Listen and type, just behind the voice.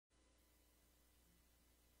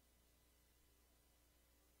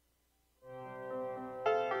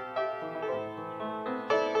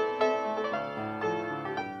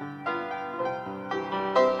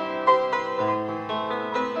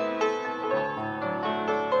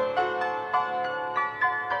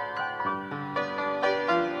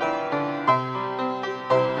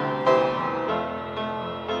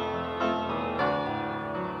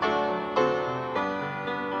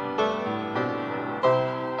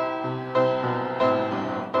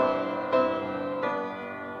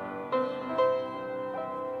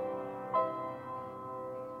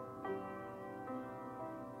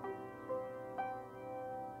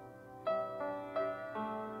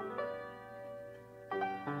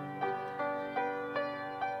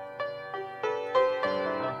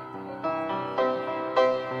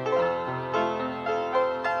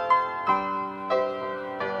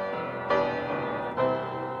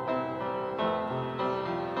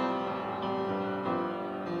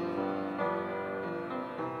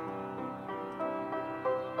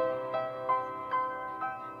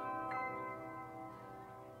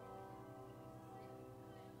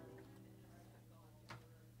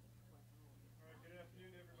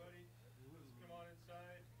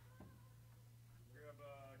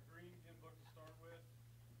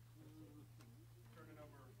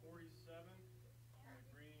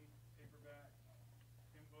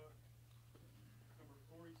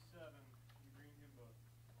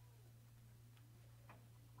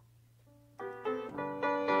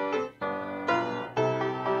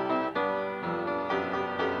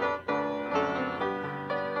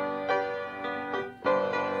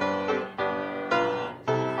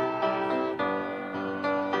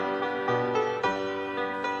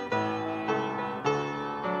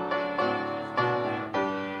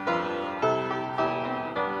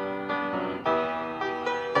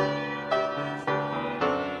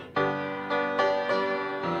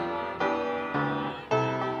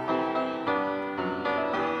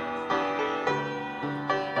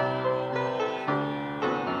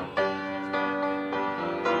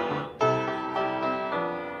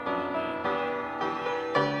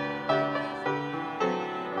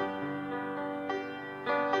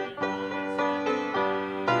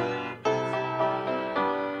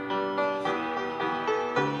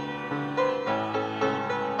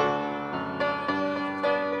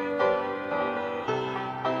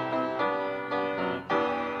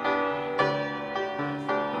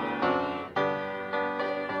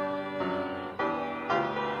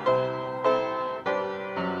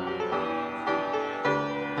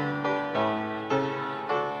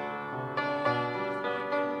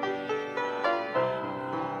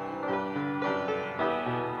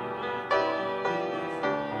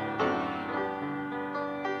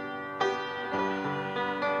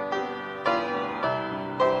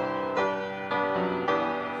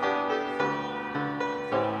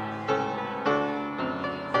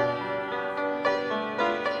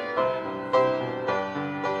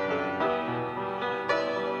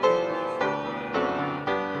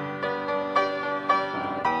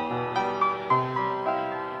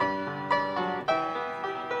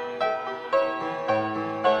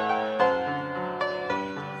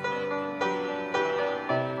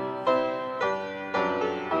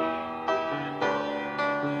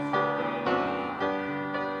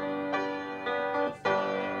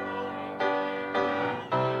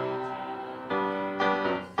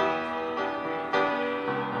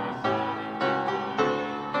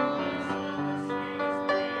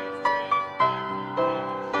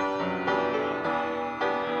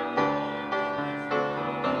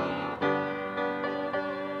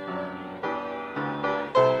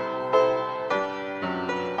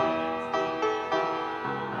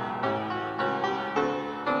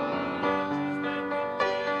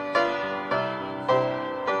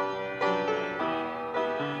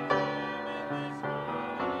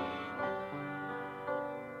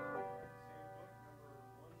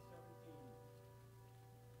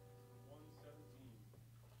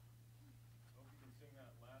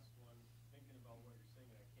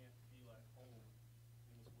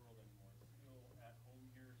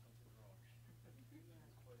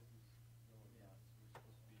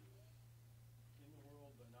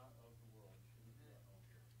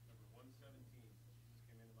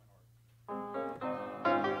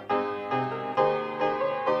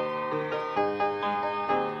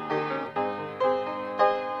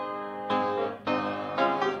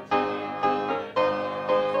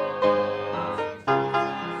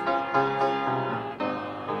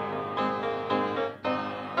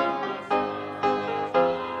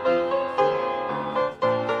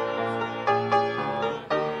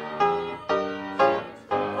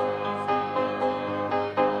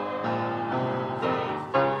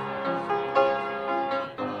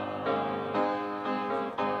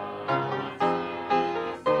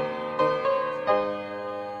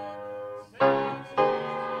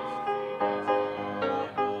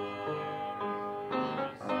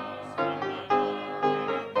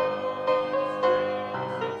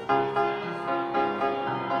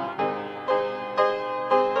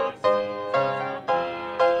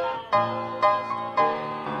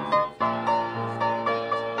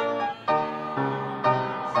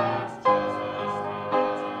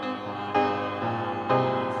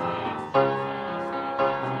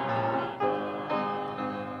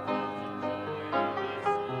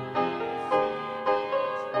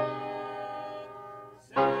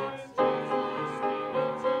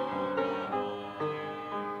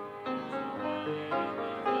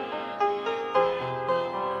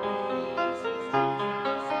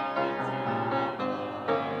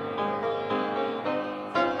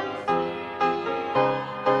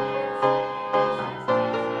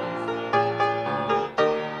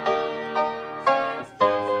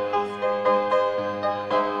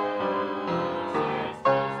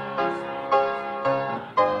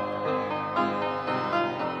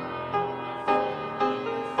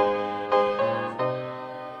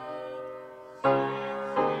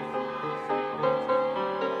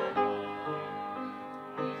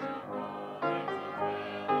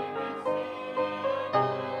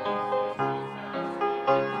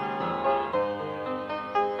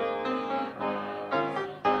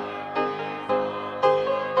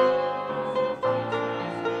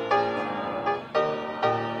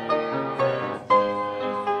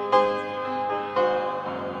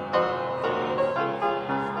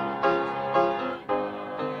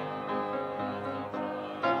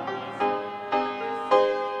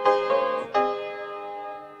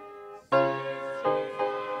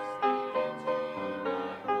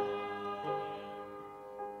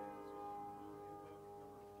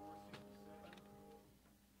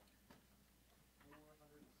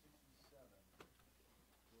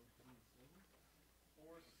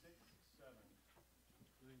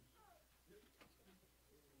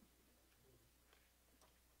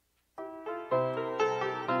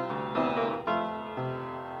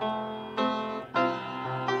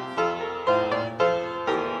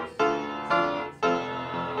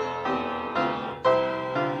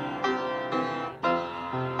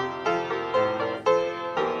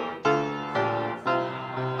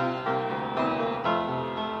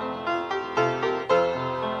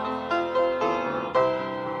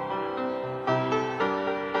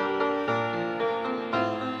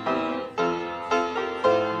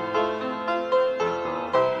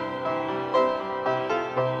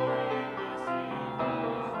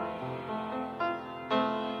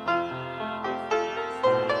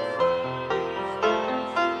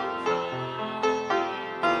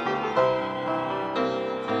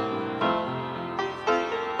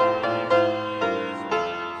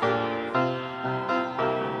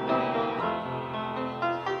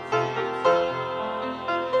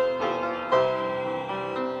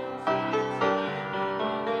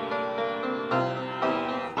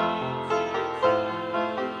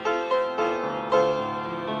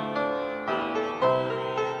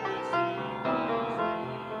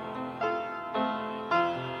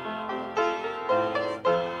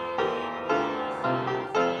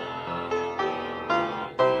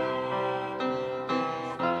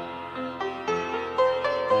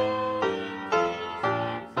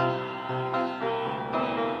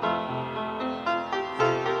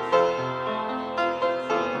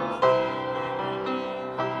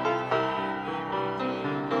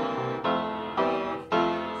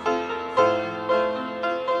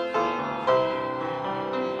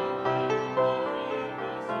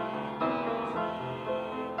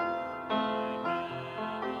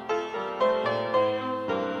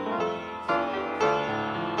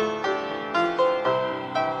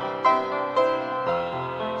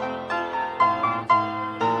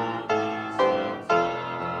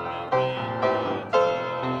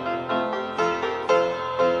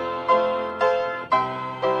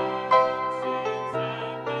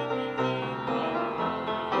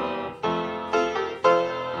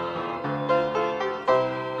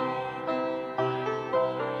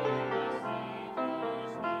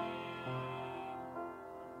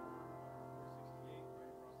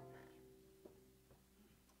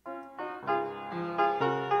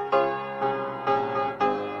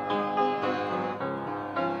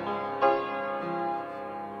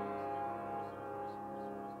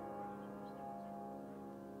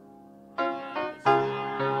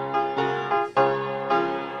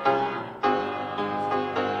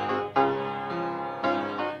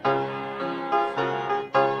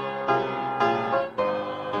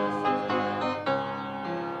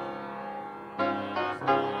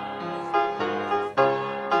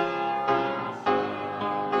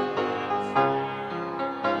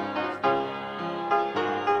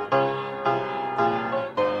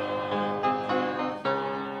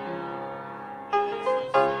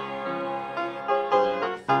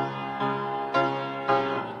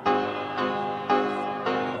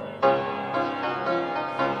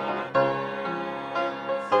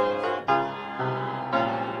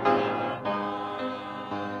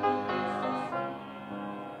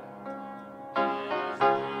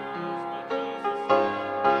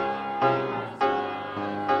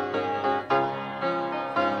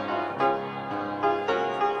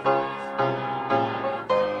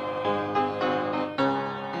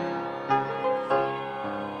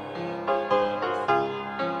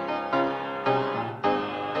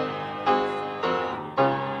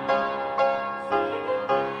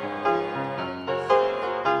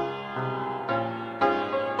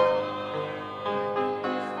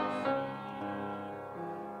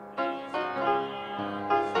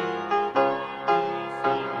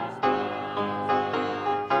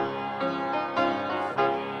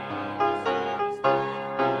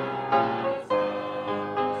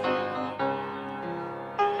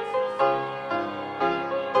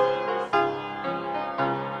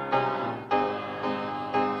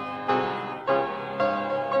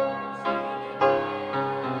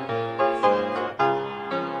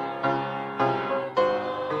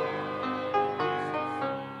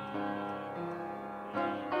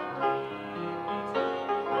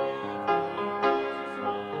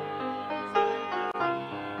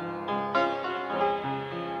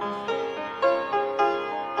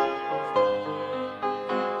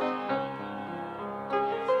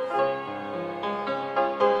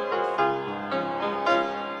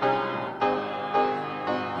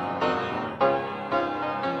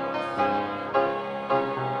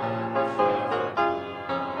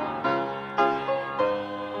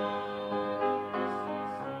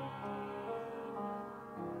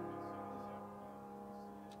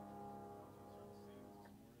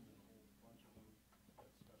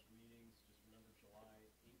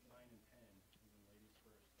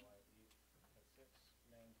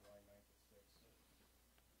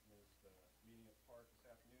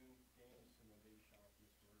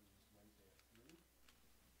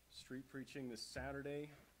street preaching this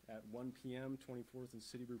Saturday at 1 p.m., 24th and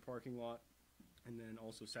City Brew parking lot, and then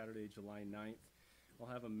also Saturday, July 9th. I'll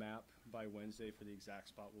have a map by Wednesday for the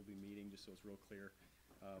exact spot we'll be meeting, just so it's real clear.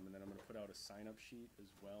 And then I'm going to put out a sign-up sheet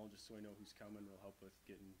as well, just so I know who's coming. It'll help with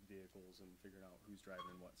getting vehicles and figuring out who's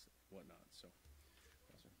driving and whatnot. So,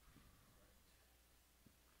 awesome.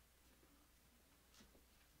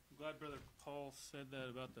 I'm glad Brother Paul said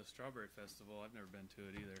that about the Strawberry Festival. I've never been to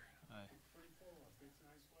it either. Pretty full up. It's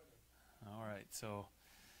nice weather. All right, so...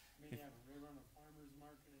 They run a farmer's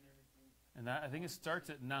market and everything. And that, I think it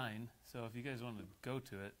starts at 9, so if you guys want to go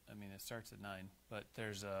to it, I mean, it starts at 9. But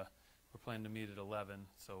we're planning to meet at 11,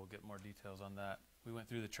 so we'll get more details on that. We went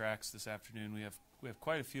through the tracks this afternoon. We have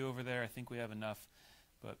quite a few over there. I think we have enough,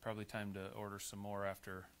 but probably time to order some more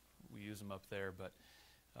after we use them up there. But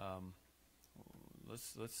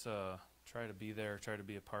let's try to be there, try to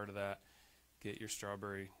be a part of that. Get your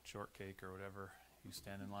strawberry shortcake or whatever you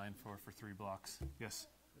stand in line for 3 blocks. Yes?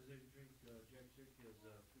 Because they drink Jack Chick has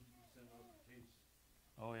 50% off the case.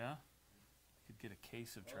 Oh, yeah? You could get a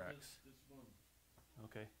case of tracks. This month.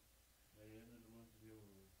 Okay. By the end of the month, it'll be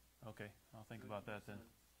over. Okay, I'll think about that then.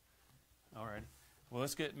 All right. Well,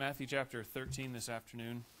 let's get Matthew chapter 13 this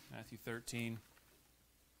afternoon. Matthew 13.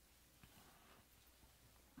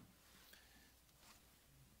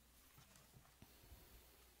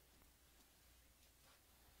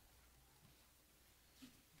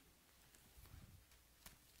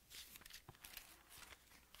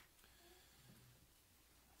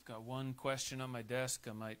 I've got one question on my desk.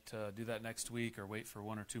 I might do that next week or wait for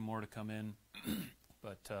 1 or 2 more to come in.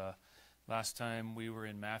 But last time we were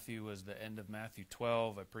in Matthew was the end of Matthew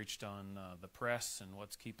 12. I preached on the press and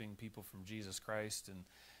what's keeping people from Jesus Christ and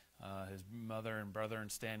his mother and brother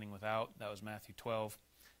and standing without. That was Matthew 12.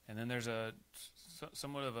 And then there's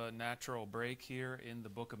somewhat of a natural break here in the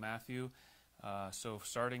book of Matthew. So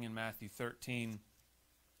starting in Matthew 13,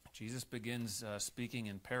 Jesus begins speaking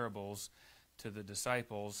in parables to the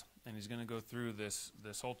disciples, and he's going to go through this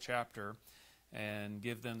whole chapter and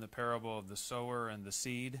give them the parable of the sower and the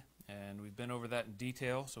seed. And we've been over that in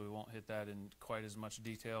detail, so we won't hit that in quite as much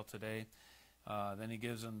detail today. Then he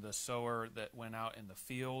gives them the sower that went out in the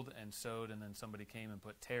field and sowed, and then somebody came and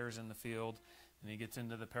put tares in the field. And he gets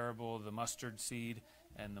into the parable of the mustard seed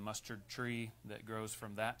and the mustard tree that grows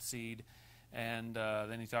from that seed. And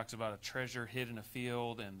then he talks about a treasure hid in a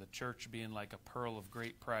field and the church being like a pearl of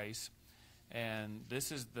great price. And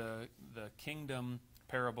this is the kingdom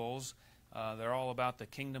parables. They're all about the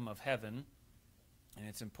kingdom of heaven. And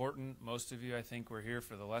it's important. Most of you, I think, were here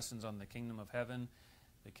for the lessons on the kingdom of heaven.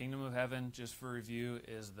 The kingdom of heaven, just for review,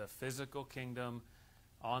 is the physical kingdom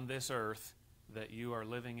on this earth that you are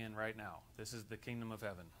living in right now. This is the kingdom of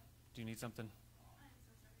heaven. Do you need something?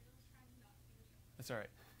 That's all right.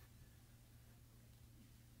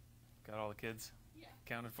 Got all the kids? Yeah.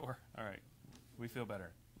 Counted for? All right. We feel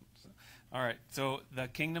better. All right, so the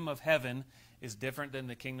kingdom of heaven is different than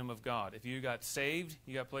the kingdom of God. If you got saved,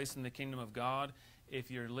 you got placed in the kingdom of God. If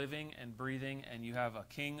you're living and breathing and you have a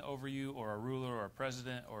king over you or a ruler or a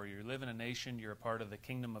president or you live in a nation, you're a part of the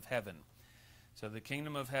kingdom of heaven. So the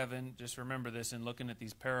kingdom of heaven, just remember this in looking at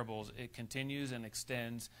these parables, it continues and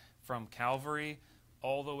extends from Calvary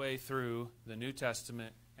all the way through the New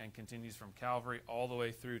Testament and continues from Calvary all the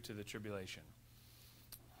way through to the tribulation.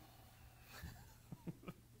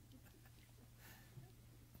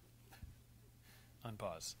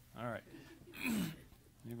 Unpause. All right.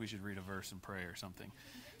 Maybe we should read a verse and pray or something.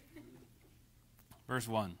 Verse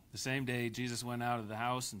 1. The same day Jesus went out of the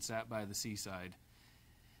house and sat by the seaside.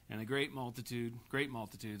 And a great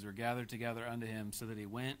multitudes were gathered together unto him, so that he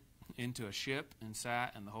went into a ship and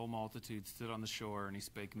sat, and the whole multitude stood on the shore. And he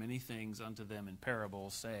spake many things unto them in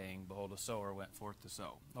parables, saying, Behold, a sower went forth to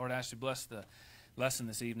sow. Lord, I ask you to bless the lesson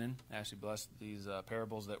this evening. I ask you to bless these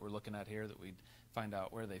parables that we're looking at here, that we'd find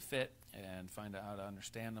out where they fit and find out how to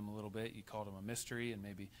understand them a little bit. You called them a mystery, and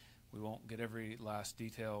maybe we won't get every last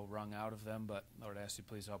detail wrung out of them, but Lord, I ask you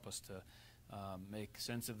please help us to make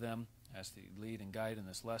sense of them. I ask that you lead and guide in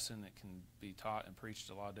this lesson. It can be taught and preached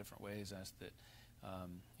a lot of different ways. I ask that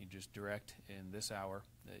you just direct in this hour,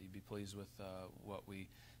 that you be pleased with what we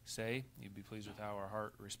say. You'd be pleased with how our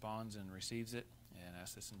heart responds and receives it, and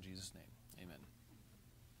ask this in Jesus' name. Amen.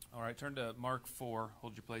 All right, turn to Mark 4.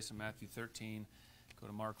 Hold your place in Matthew 13. Go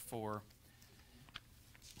to Mark 4.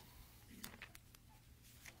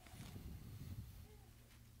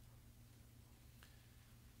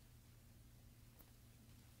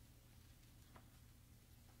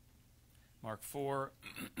 Mark 4.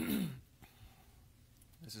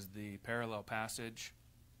 This is the parallel passage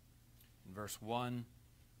in verse 1.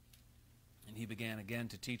 And he began again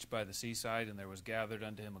to teach by the seaside, and there was gathered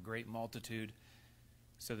unto him a great multitude,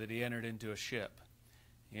 so that he entered into a ship.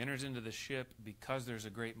 He enters into the ship because there's a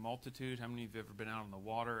great multitude. How many of you have ever been out on the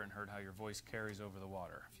water and heard how your voice carries over the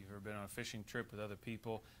water? If you've ever been on a fishing trip with other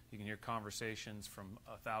people, you can hear conversations from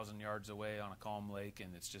 1,000 yards away on a calm lake,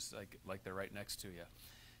 and it's just like they're right next to you.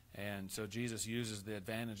 And so Jesus uses the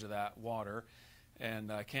advantage of that water. And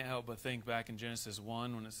I can't help but think back in Genesis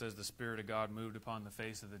 1 when it says the Spirit of God moved upon the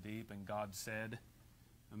face of the deep, and God said.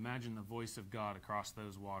 Imagine the voice of God across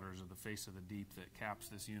those waters of the face of the deep that caps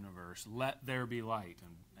this universe. Let there be light.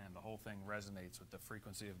 And the whole thing resonates with the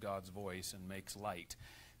frequency of God's voice and makes light.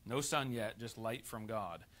 No sun yet, just light from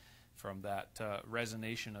God, from that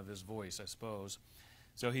resonation of his voice, I suppose.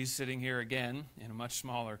 So he's sitting here again in a much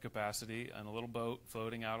smaller capacity on a little boat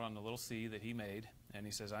floating out on the little sea that he made. And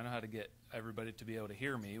he says, I know how to get everybody to be able to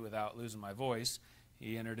hear me without losing my voice.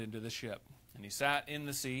 He entered into the ship. And he sat in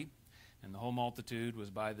the sea. And the whole multitude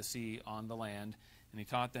was by the sea on the land. And he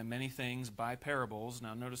taught them many things by parables.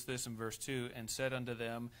 Now notice this in verse 2, and said unto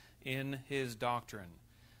them in his doctrine.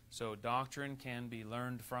 So doctrine can be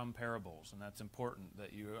learned from parables. And that's important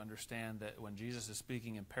that you understand that when Jesus is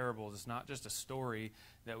speaking in parables, it's not just a story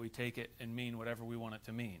that we take it and mean whatever we want it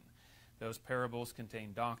to mean. Those parables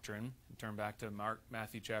contain doctrine. Turn back to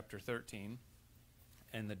Matthew chapter 13.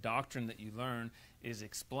 And the doctrine that you learn is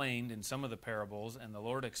explained in some of the parables, and the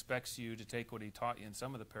Lord expects you to take what he taught you in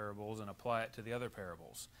some of the parables and apply it to the other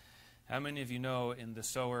parables. How many of you know in the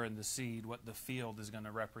sower and the seed what the field is going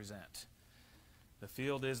to represent? The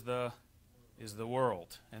field is the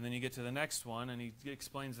world. And then you get to the next one, and he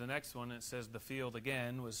explains the next one, and it says the field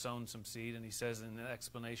again was sown some seed, and he says in the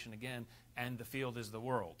explanation again, and the field is the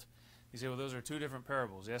world. You say, well, those are two different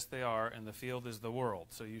parables. Yes, they are, and the field is the world.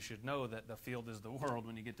 So you should know that the field is the world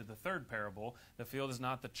when you get to the third parable. The field is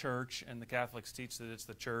not the church, and the Catholics teach that it's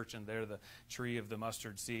the church, and they're the tree of the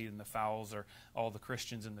mustard seed, and the fowls are all the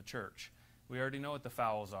Christians in the church. We already know what the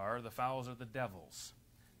fowls are. The fowls are the devils.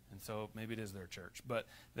 And so maybe it is their church. But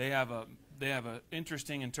they have a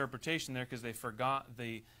interesting interpretation there because they forgot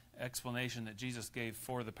the explanation that Jesus gave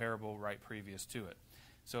for the parable right previous to it.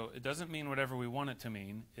 So it doesn't mean whatever we want it to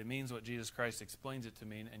mean. It means what Jesus Christ explains it to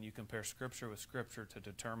mean, and you compare Scripture with Scripture to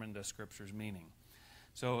determine the Scripture's meaning.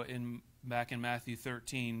 So back in Matthew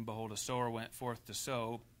 13, behold, a sower went forth to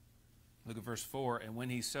sow. Look at verse 4. And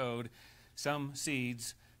when he sowed, some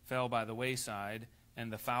seeds fell by the wayside,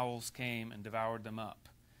 and the fowls came and devoured them up.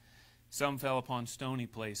 Some fell upon stony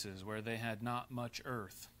places where they had not much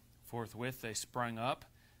earth. Forthwith they sprung up,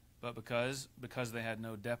 but because they had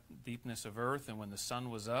no deepness of earth, and when the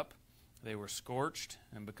sun was up, they were scorched,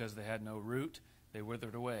 and because they had no root, they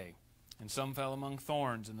withered away. And some fell among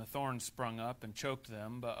thorns, and the thorns sprung up and choked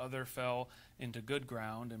them, but other fell into good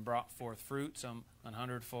ground and brought forth fruit, some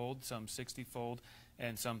 100-fold, some 60-fold,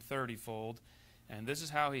 and some 30-fold. And this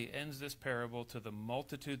is how he ends this parable to the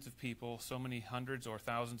multitudes of people, so many hundreds or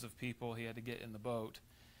thousands of people he had to get in the boat.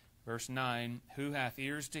 Verse 9, who hath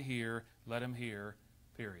ears to hear, let him hear,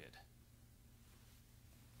 period.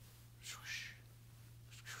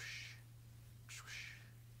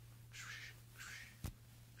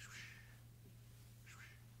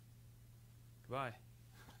 Goodbye.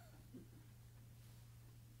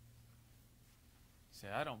 See,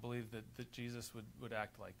 I don't believe that Jesus would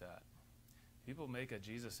act like that. People make a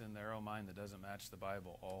Jesus in their own mind that doesn't match the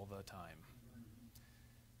Bible all the time.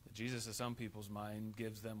 The Jesus of some people's mind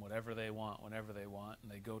gives them whatever they want, whenever they want,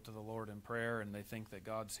 and they go to the Lord in prayer, and they think that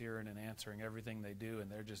God's hearing and answering everything they do, and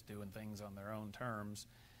they're just doing things on their own terms.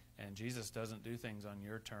 And Jesus doesn't do things on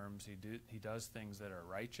your terms. He does things that are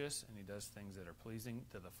righteous, and he does things that are pleasing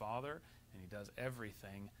to the Father, and he does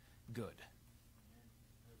everything good.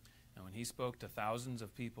 And when he spoke to thousands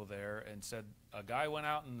of people there and said, a guy went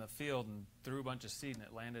out in the field and threw a bunch of seed and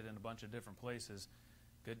it landed in a bunch of different places,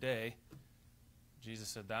 good day, Jesus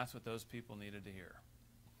said that's what those people needed to hear.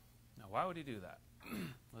 Now, why would he do that?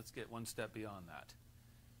 Let's get one step beyond that.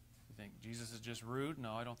 You think Jesus is just rude?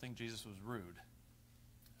 No, I don't think Jesus was rude.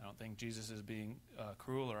 I don't think Jesus is being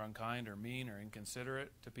cruel or unkind or mean or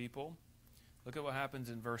inconsiderate to people. Look at what happens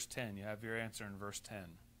in verse 10. You have your answer in verse 10.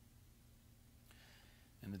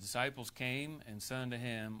 And the disciples came and said unto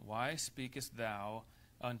him, why speakest thou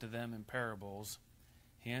unto them in parables?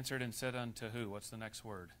 He answered and said unto who? What's the next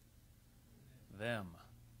word? Them.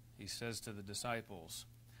 He says to the disciples,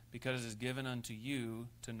 because it is given unto you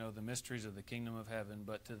to know the mysteries of the kingdom of heaven,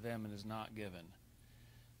 but to them it is not given.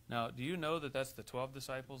 Now, do you know that that's the 12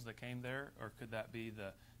 disciples that came there? Or could that be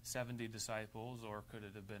the 70 disciples? Or could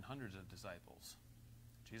it have been hundreds of disciples?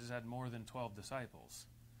 Jesus had more than 12 disciples.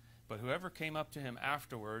 But whoever came up to him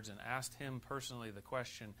afterwards and asked him personally the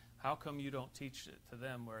question, how come you don't teach it to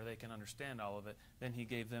them where they can understand all of it? Then he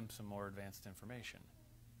gave them some more advanced information.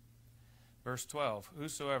 Verse 12,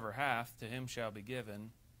 whosoever hath, to him shall be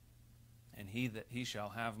given, and he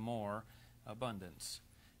shall have more abundance.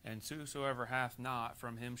 And whosoever hath not,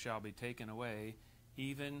 from him shall be taken away,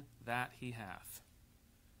 even that he hath.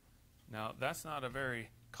 Now, that's not a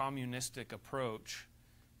very communistic approach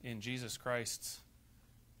in Jesus Christ's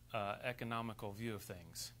economical view of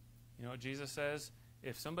things. You know what Jesus says?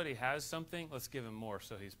 If somebody has something, let's give him more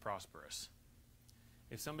so he's prosperous.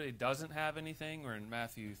 If somebody doesn't have anything, or in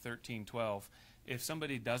Matthew 13:12, if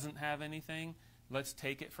somebody doesn't have anything, let's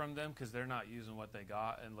take it from them because they're not using what they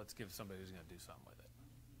got, and let's give somebody who's going to do something with it.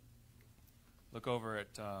 Look over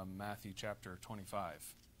at Matthew chapter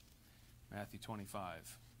 25. Matthew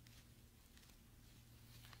 25.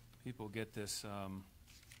 People get this...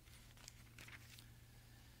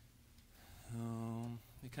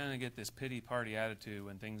 they kind of get this pity party attitude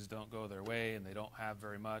when things don't go their way and they don't have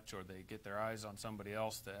very much, or they get their eyes on somebody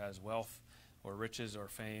else that has wealth or riches or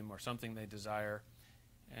fame or something they desire,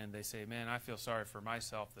 and they say, man, I feel sorry for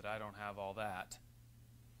myself that I don't have all that.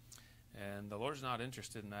 And the Lord's not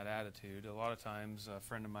interested in that attitude. A lot of times, a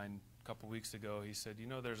friend of mine a couple weeks ago, he said, you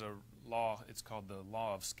know, there's a law, it's called the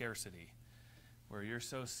law of scarcity, where you're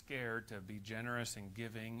so scared to be generous and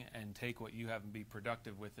giving and take what you have and be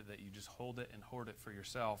productive with it that you just hold it and hoard it for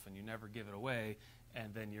yourself and you never give it away,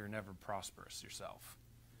 and then you're never prosperous yourself.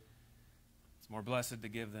 It's more blessed to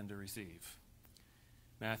give than to receive.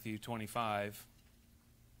 Matthew 25,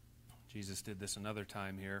 Jesus did this another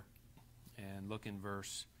time here, and look in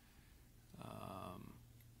verse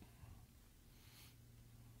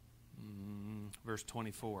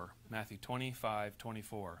 24. Matthew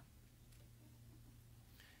 25:24.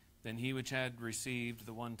 Then he which had received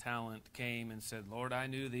the 1 talent came and said, Lord, I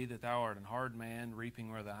knew thee that thou art an hard man,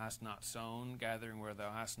 reaping where thou hast not sown, gathering where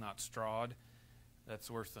thou hast not strawed.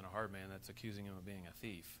 That's worse than a hard man. That's accusing him of being a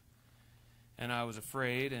thief. And I was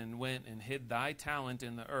afraid, and went and hid thy talent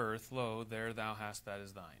in the earth. Lo, there thou hast, that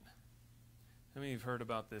is thine. How many of you have heard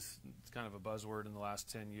about this? It's kind of a buzzword in the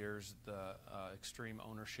last 10 years, the extreme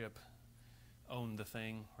ownership. Own the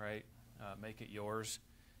thing, right? Make it yours.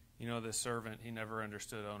 You know, this servant, he never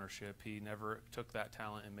understood ownership. He never took that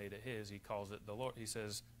talent and made it his. He calls it the Lord. He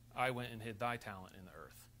says, I went and hid thy talent in the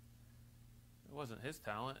earth. It wasn't his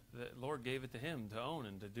talent. The Lord gave it to him to own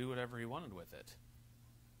and to do whatever he wanted with it.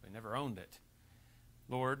 But he never owned it.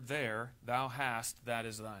 Lord, there thou hast, that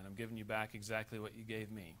is thine. I'm giving you back exactly what you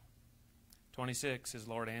gave me. 26, his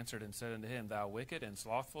Lord answered and said unto him, Thou wicked and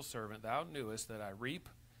slothful servant, thou knewest that I reap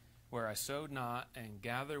where I sowed not, and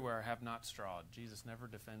gather where I have not strawed. Jesus never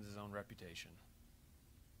defends his own reputation.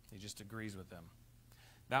 He just agrees with them.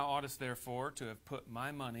 Thou oughtest therefore to have put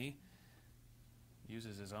my money,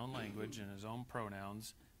 uses his own language and his own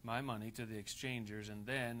pronouns, my money to the exchangers, and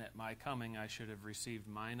then at my coming I should have received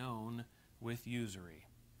mine own with usury.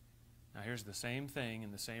 Now here's the same thing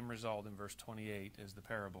and the same result in verse 28 as the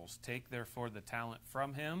parables. Take therefore the talent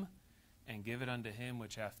from him, and give it unto him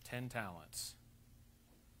which hath 10 talents.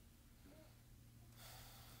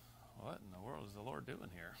 What in the world is the Lord doing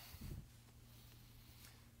here?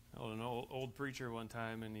 An old preacher one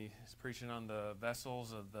time, and he's preaching on the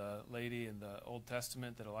vessels of the lady in the Old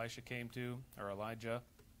Testament that Elijah came to,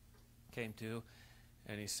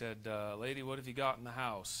 and he said, lady, what have you got in the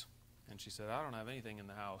house? And she said, I don't have anything in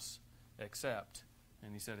the house except,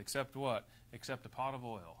 and he said, except what? Except a pot of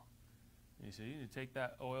oil. And he said, you need to take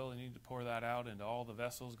that oil and you need to pour that out into all the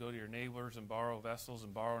vessels. Go to your neighbors and borrow vessels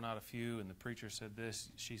and borrow not a few. And the preacher said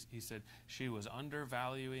this. He said, she was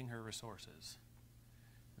undervaluing her resources.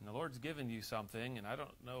 And the Lord's given you something, and I don't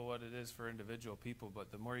know what it is for individual people,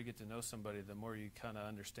 but the more you get to know somebody, the more you kind of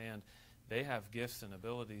understand they have gifts and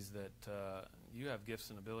abilities that you have gifts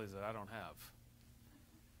and abilities that I don't have.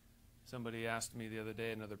 Somebody asked me the other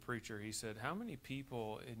day, another preacher, he said, how many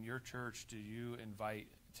people in your church do you invite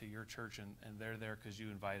to your church and they're there because you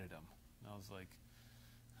invited them? And I was like,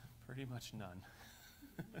 pretty much none.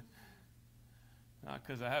 Not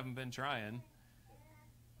because I haven't been trying.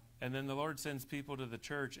 And then the Lord sends people to the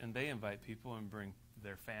church and they invite people and bring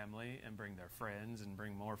their family and bring their friends and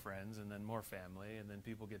bring more friends and then more family, and then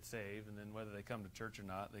people get saved, and then whether they come to church or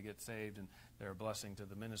not, they get saved and they're a blessing to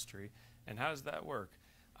the ministry. And how does that work?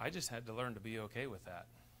 I just had to learn to be okay with that.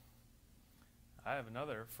 I have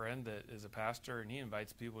another friend that is a pastor, and he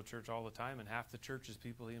invites people to church all the time, and half the church is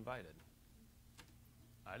people he invited.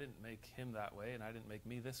 I didn't make him that way, and I didn't make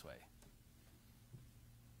me this way.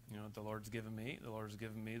 You know what the Lord's given me? The Lord's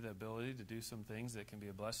given me the ability to do some things that can be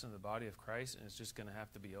a blessing to the body of Christ, and it's just going to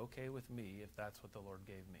have to be okay with me if that's what the Lord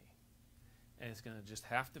gave me. And it's going to just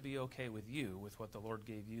have to be okay with you, with what the Lord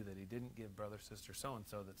gave you, that he didn't give brother, sister,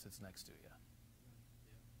 so-and-so that sits next to you.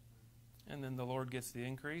 And then the Lord gets the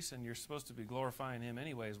increase, and you're supposed to be glorifying him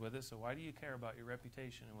anyways with it, so why do you care about your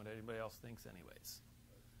reputation and what anybody else thinks anyways?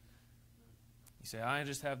 You say, I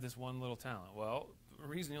just have this one little talent. Well, the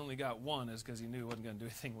reason he only got one is because he knew he wasn't going to do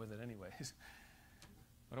anything with it anyways.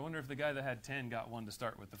 But I wonder if the guy that had 10 got one to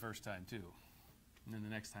start with the first time too. And then the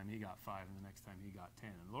next time he got 5, and the next time he got 10.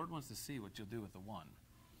 And the Lord wants to see what you'll do with the one.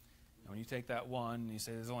 And when you take that one, and you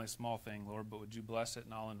say, there's only a small thing, Lord, but would you bless it,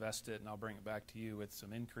 and I'll invest it, and I'll bring it back to you with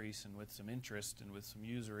some increase, and with some interest, and with some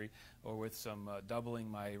usury, or with some doubling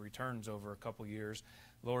my returns over a couple years.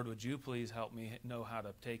 Lord, would you please help me know how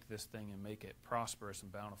to take this thing and make it prosperous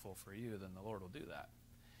and bountiful for you? Then the Lord will do that.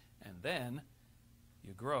 And then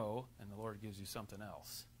you grow, and the Lord gives you something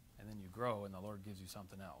else. And then you grow, and the Lord gives you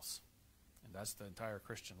something else. And that's the entire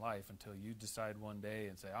Christian life until you decide one day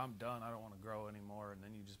and say, I'm done, I don't want to grow anymore. And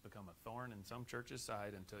then you just become a thorn in some church's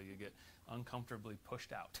side until you get uncomfortably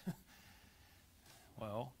pushed out.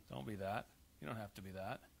 Well, don't be that. You don't have to be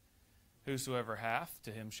that. Whosoever hath,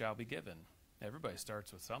 to him shall be given. Everybody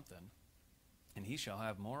starts with something. And he shall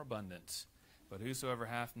have more abundance. But whosoever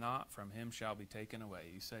hath not, from him shall be taken away.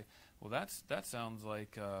 You say, well, that sounds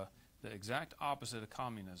like the exact opposite of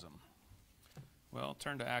communism. Well,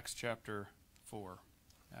 turn to Acts chapter 4.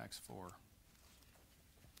 Acts 4.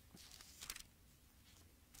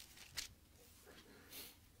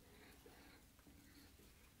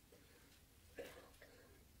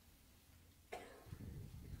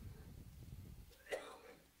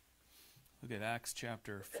 Look at Acts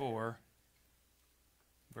chapter 4,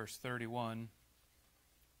 verse 31.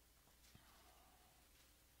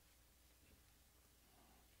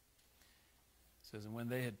 It says, and when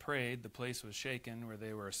they had prayed, the place was shaken where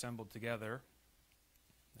they were assembled together.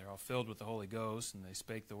 They're all filled with the Holy Ghost, and they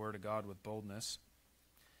spake the word of God with boldness.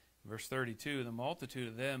 Verse 32, the multitude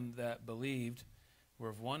of them that believed were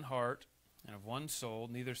of one heart and of one soul.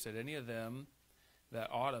 Neither said any of them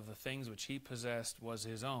that aught of the things which he possessed was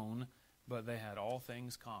his own, but they had all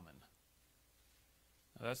things common.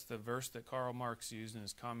 Now, that's the verse that Karl Marx used in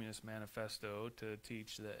his Communist Manifesto to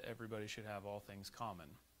teach that everybody should have all things common.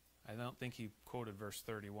 I don't think he quoted verse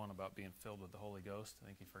 31 about being filled with the Holy Ghost. I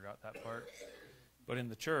think he forgot that part. But in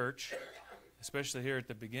the church, especially here at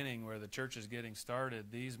the beginning where the church is getting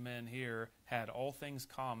started, these men here had all things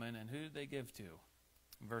common. And who did they give to?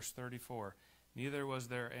 Verse 34, neither was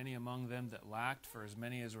there any among them that lacked, for as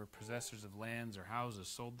many as were possessors of lands or houses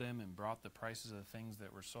sold them and brought the prices of the things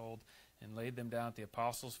that were sold and laid them down at the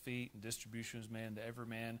apostles' feet, and distribution was made to every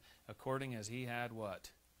man according as he had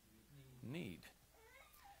what? Need.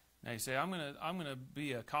 Now you say, I'm gonna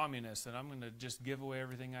be a communist and I'm going to just give away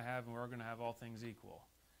everything I have and we're going to have all things equal.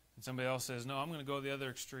 And somebody else says, no, I'm going to go the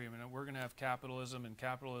other extreme and we're going to have capitalism, and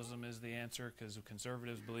capitalism is the answer because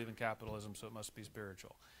conservatives believe in capitalism, so it must be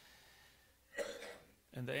spiritual.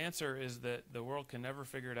 And the answer is that the world can never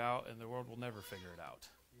figure it out, and the world will never figure it out.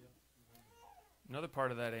 Another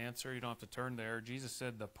part of that answer, you don't have to turn there. Jesus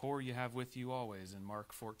said, the poor you have with you always in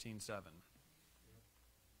Mark 14:7.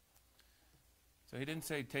 So he didn't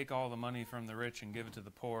say take all the money from the rich and give it to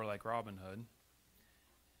the poor like Robin Hood. And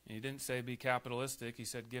he didn't say be capitalistic. He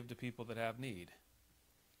said give to people that have need.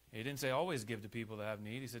 He didn't say always give to people that have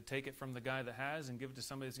need. He said take it from the guy that has and give it to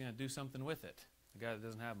somebody that's going to do something with it. The guy that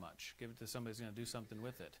doesn't have much. Give it to somebody that's going to do something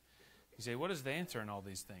with it. You say, what is the answer in all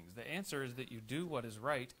these things? The answer is that you do what is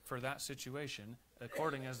right for that situation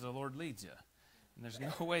according as the Lord leads you. And there's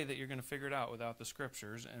no way that you're going to figure it out without the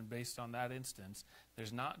Scriptures, and based on that instance,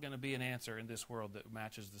 there's not going to be an answer in this world that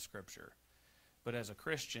matches the Scripture. But as a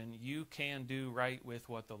Christian, you can do right with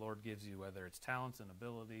what the Lord gives you, whether it's talents and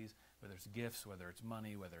abilities, whether it's gifts, whether it's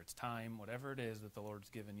money, whether it's time, whatever it is that the Lord's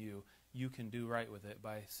given you, you can do right with it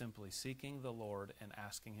by simply seeking the Lord and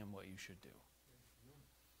asking Him what you should do.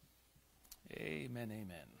 Amen,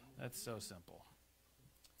 amen. That's so simple.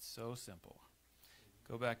 So simple.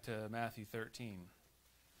 Go back to Matthew 13.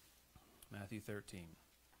 Matthew 13.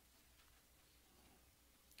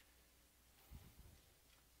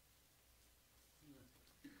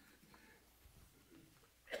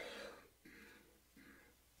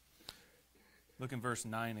 Look in verse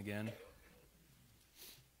 9 again.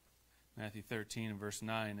 Matthew 13 and verse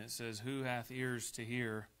 9. It says, who hath ears to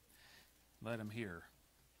hear, let him hear.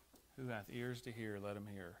 Who hath ears to hear, let him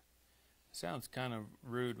hear. It sounds kind of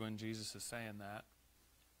rude when Jesus is saying that.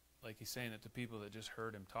 Like he's saying it to people that just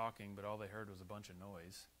heard him talking, but all they heard was a bunch of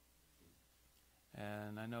noise.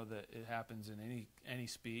 And I know that it happens in any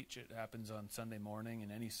speech. It happens on Sunday morning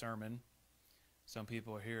in any sermon. Some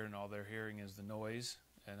people are here and all they're hearing is the noise,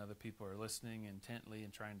 and other people are listening intently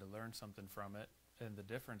and trying to learn something from it. And the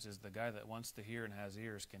difference is the guy that wants to hear and has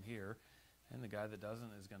ears can hear, and the guy that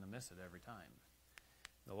doesn't is going to miss it every time.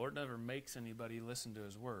 The Lord never makes anybody listen to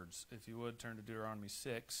his words. If you would, turn to Deuteronomy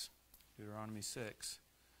 6. Deuteronomy 6.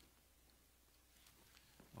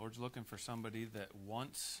 The Lord's looking for somebody that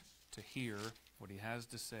wants to hear what he has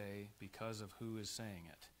to say because of who is saying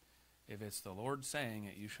it. If it's the Lord saying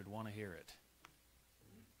it, you should want to hear it.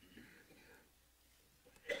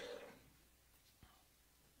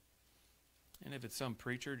 And if it's some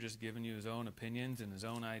preacher just giving you his own opinions and his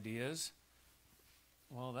own ideas,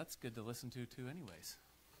 well, that's good to listen to too anyways.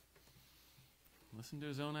 Listen to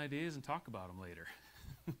his own ideas and talk about them later.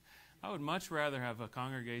 I would much rather have a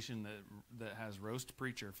congregation that has roast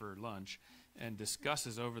preacher for lunch and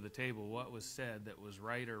discusses over the table what was said that was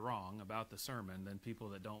right or wrong about the sermon than people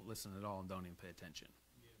that don't listen at all and don't even pay attention.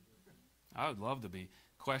 I would love to be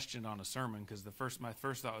questioned on a sermon because my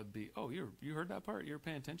first thought would be, oh, you heard that part? You were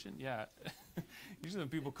paying attention? Yeah. Usually when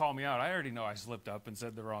people call me out, I already know I slipped up and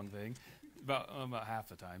said the wrong thing about half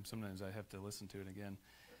the time. Sometimes I have to listen to it again.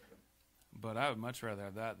 But I would much rather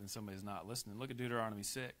have that than somebody who's not listening. Look at Deuteronomy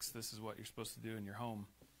 6. This is what you're supposed to do in your home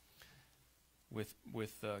with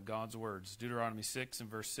God's words. Deuteronomy 6 and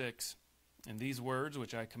verse 6. And these words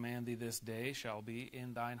which I command thee this day shall be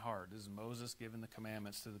in thine heart. This is Moses giving the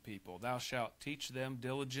commandments to the people. Thou shalt teach them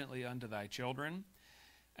diligently unto thy children,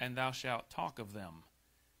 and thou shalt talk of them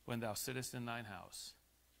when thou sittest in thine house.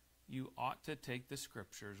 You ought to take the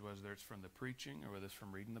scriptures, whether it's from the preaching or whether it's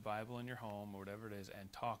from reading the Bible in your home or whatever it is,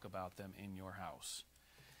 and talk about them in your house.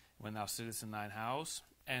 When thou sittest in thine house,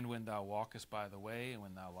 and when thou walkest by the way, and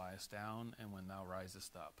when thou liest down, and when thou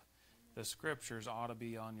risest up. The scriptures ought to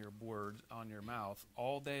be on your words, on your mouth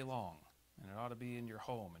all day long. And it ought to be in your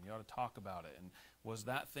home, and you ought to talk about it. And was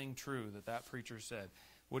that thing true that preacher said?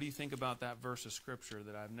 What do you think about that verse of scripture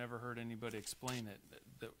that I've never heard anybody explain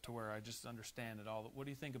it to where I just understand it all? What do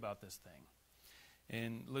you think about this thing?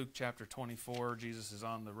 In Luke chapter 24, Jesus is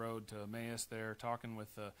on the road to Emmaus there talking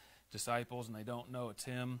with the disciples, and they don't know it's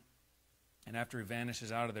him. And after he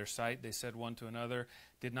vanishes out of their sight, they said one to another,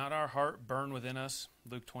 did not our heart burn within us,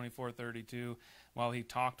 Luke 24:32, while he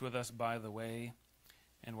talked with us by the way,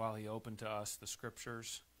 and while he opened to us the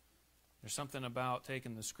scriptures? There's something about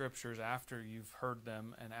taking the scriptures after you've heard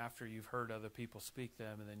them and after you've heard other people speak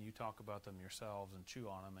them, and then you talk about them yourselves and chew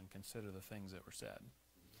on them and consider the things that were said.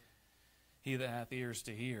 He that hath ears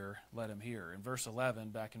to hear, let him hear. In verse 11,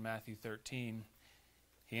 back in Matthew 13,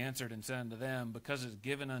 he answered and said unto them, because it is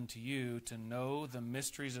given unto you to know the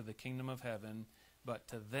mysteries of the kingdom of heaven, but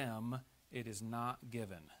to them it is not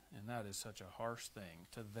given. And that is such a harsh thing.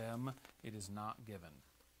 To them it is not given.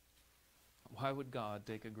 Why would God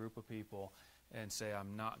take a group of people and say,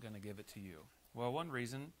 I'm not going to give it to you? Well, one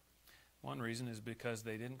reason is because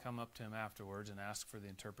they didn't come up to him afterwards and ask for the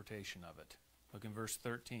interpretation of it. Look in verse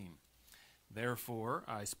 13. Therefore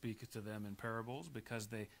I speak to them in parables, because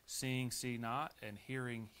they seeing see not, and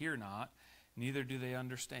hearing hear not, neither do they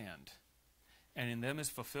understand. And in them is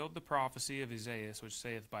fulfilled the prophecy of Isaiah, which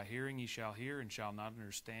saith, by hearing ye shall hear, and shall not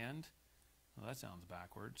understand. Well, that sounds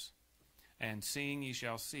backwards. And seeing ye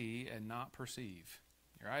shall see, and not perceive.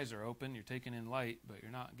 Your eyes are open, you're taking in light, but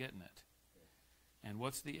you're not getting it. And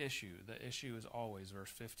what's the issue? The issue is always verse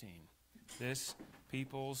 15. This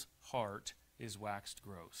people's heart is waxed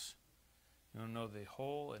gross. You want to know the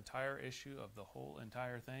whole entire issue of the whole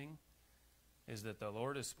entire thing? Is that the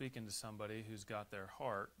Lord is speaking to somebody who's got their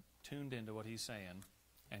heart tuned into what he's saying,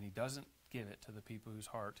 and he doesn't give it to the people whose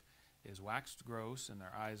heart is waxed gross, and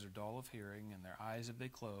their eyes are dull of hearing, and their eyes have they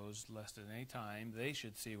closed, lest at any time they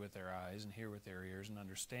should see with their eyes, and hear with their ears, and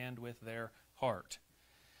understand with their heart,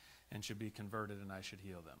 and should be converted, and I should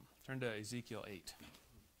heal them. Turn to Ezekiel 8.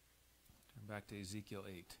 Turn back to Ezekiel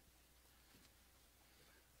 8.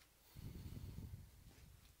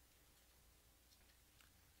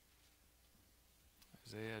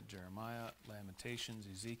 Isaiah, Jeremiah, Lamentations,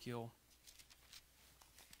 Ezekiel.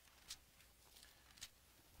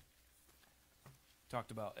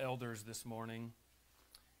 Talked about elders this morning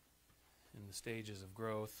in the stages of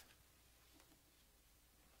growth.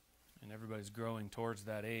 And everybody's growing towards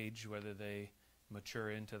that age, whether they mature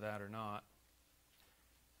into that or not.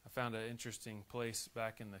 I found an interesting place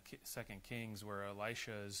back in the 2nd Kings where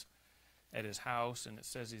Elisha is at his house, and it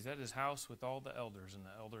says he's at his house with all the elders, and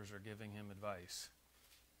the elders are giving him advice.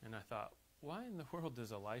 And I thought, why in the world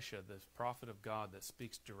does Elisha, the prophet of God that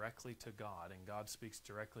speaks directly to God, and God speaks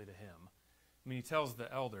directly to him, I mean, he tells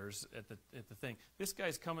the elders at the thing, this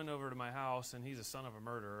guy's coming over to my house, and he's a son of a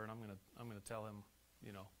murderer, and I'm gonna tell him,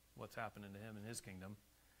 what's happening to him in his kingdom.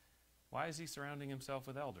 Why is he surrounding himself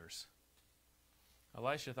with elders?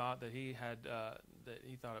 Elisha thought that he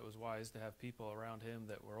thought it was wise to have people around him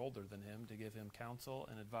that were older than him to give him counsel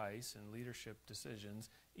and advice and leadership decisions,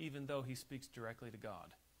 even though he speaks directly to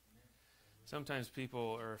God. Sometimes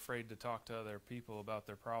people are afraid to talk to other people about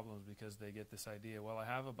their problems because they get this idea, well, I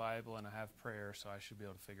have a Bible and I have prayer, so I should be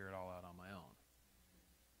able to figure it all out on my own.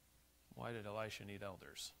 Why did Elisha need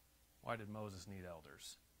elders? Why did Moses need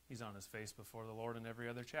elders? He's on his face before the Lord in every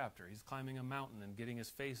other chapter. He's climbing a mountain and getting his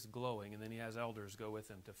face glowing, and then he has elders go with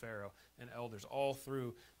him to Pharaoh, and elders all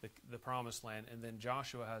through the promised land. And then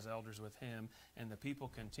Joshua has elders with him, and the people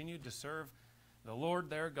continued to serve the Lord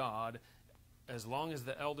their God as long as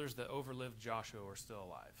the elders that overlived Joshua were still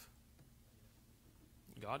alive.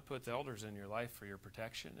 God puts elders in your life for your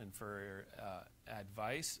protection and for your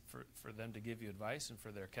advice, for them to give you advice and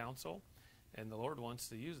for their counsel. And the Lord wants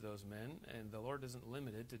to use those men, and the Lord isn't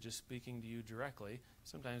limited to just speaking to you directly.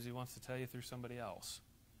 Sometimes He wants to tell you through somebody else.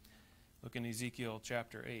 Look in Ezekiel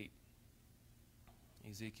chapter 8.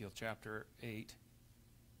 Ezekiel chapter 8.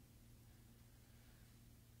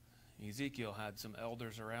 Ezekiel had some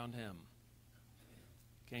elders around him.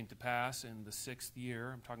 Came to pass in the 6th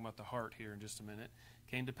year, I'm talking about the heart here in just a minute.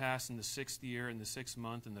 Came to pass in the 6th year, in the 6th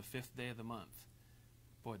month, in the 5th day of the month.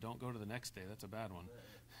 Boy, don't go to the next day. That's a bad one.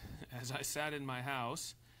 As I sat in my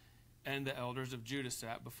house, and the elders of Judah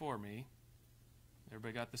sat before me.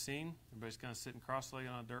 Everybody got the scene? Everybody's kind of sitting cross-legged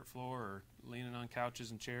on a dirt floor or leaning on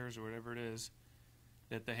couches and chairs or whatever it is.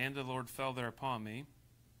 That the hand of the Lord fell there upon me.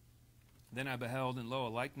 Then I beheld, and lo, a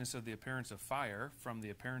likeness of the appearance of fire, from the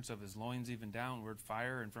appearance of his loins even downward,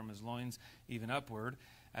 fire, and from his loins even upward,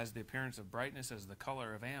 as the appearance of brightness, as the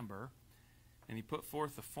color of amber. And he put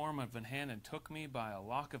forth the form of an hand, and took me by a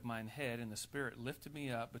lock of mine head, and the Spirit lifted me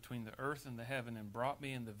up between the earth and the heaven, and brought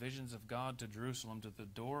me in the visions of God to Jerusalem, to the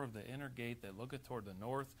door of the inner gate that looketh toward the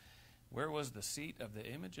north, where was the seat of the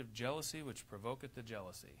image of jealousy, which provoketh the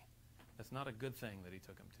jealousy. That's not a good thing that he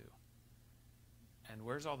took him to. And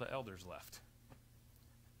where's all the elders left?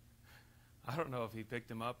 I don't know if he picked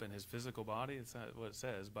him up in his physical body. It's not what it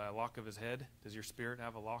says. By a lock of his head. Does your spirit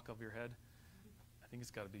have a lock of your head? I think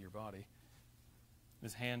it's got to be your body.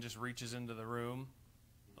 His hand just reaches into the room.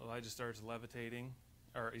 Elijah starts levitating.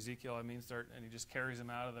 Or Ezekiel, and he just carries him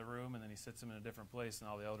out of the room, and then he sits him in a different place, and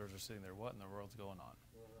all the elders are sitting there. What in the world's going on?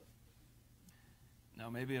 Now,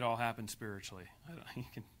 maybe it all happened spiritually. You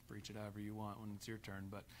can preach it however you want when it's your turn,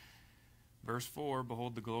 but verse 4,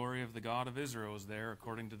 behold, the glory of the God of Israel is there,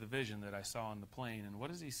 according to the vision that I saw on the plain. And what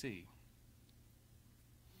does he see?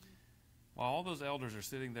 While all those elders are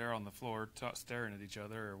sitting there on the floor staring at each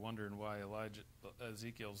other or wondering why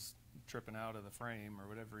Ezekiel's tripping out of the frame or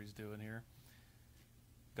whatever he's doing here,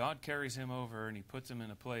 God carries him over and he puts him in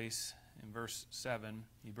a place. In verse 7,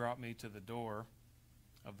 he brought me to the door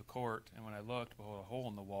of the court, and when I looked, behold, a hole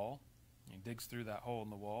in the wall. He digs through that hole in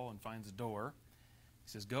the wall and finds a door. He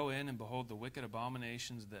says, go in and behold the wicked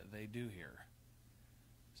abominations that they do here.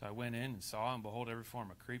 So I went in and saw, and behold, every form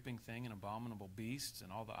of creeping thing and abominable beasts,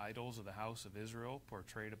 and all the idols of the house of Israel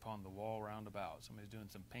portrayed upon the wall round about. Somebody's doing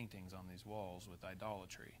some paintings on these walls with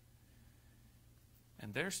idolatry.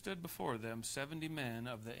 And there stood before them 70 men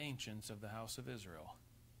of the ancients of the house of Israel.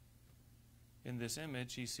 In this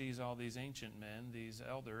image, he sees all these ancient men, these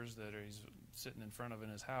elders that he's sitting in front of in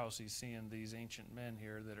his house. He's seeing these ancient men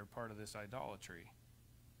here that are part of this idolatry.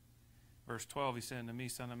 Verse 12, he said unto me,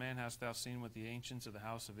 Son of man, hast thou seen what the ancients of the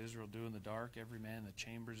house of Israel do in the dark, every man in the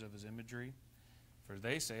chambers of his imagery? For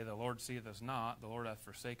they say, The Lord seeth us not, the Lord hath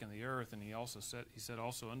forsaken the earth. And he said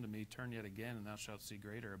also unto me, Turn yet again, and thou shalt see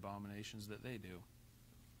greater abominations that they do.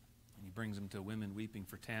 And he brings them to women weeping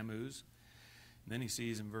for Tammuz. And then he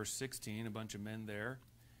sees in verse 16 a bunch of men there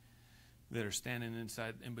that are standing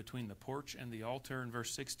in between the porch and the altar. In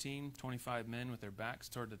verse 16, 25 men with their backs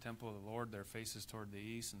toward the temple of the Lord, their faces toward the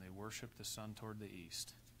east, and they worship the sun toward the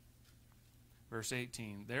east. Verse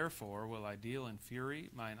 18, Therefore will I deal in fury,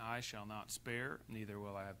 mine eye shall not spare, neither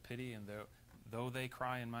will I have pity, and though they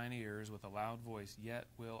cry in mine ears with a loud voice, yet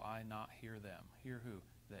will I not hear them. Hear who?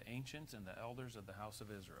 The ancients and the elders of the house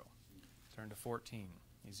of Israel. Turn to 14,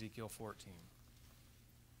 Ezekiel 14.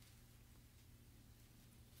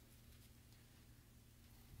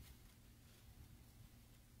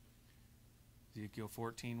 Ezekiel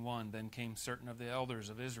 14:1, Then came certain of the elders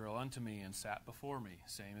of Israel unto me, and sat before me,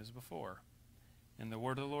 same as before. And the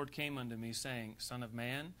word of the Lord came unto me, saying, Son of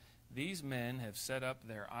man, these men have set up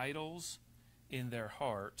their idols in their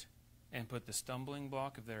heart, and put the stumbling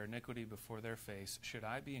block of their iniquity before their face. Should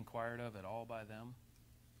I be inquired of at all by them?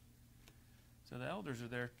 So the elders are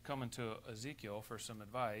there coming to Ezekiel for some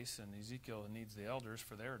advice, and Ezekiel needs the elders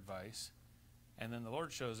for their advice. And then the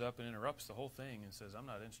Lord shows up and interrupts the whole thing and says, I'm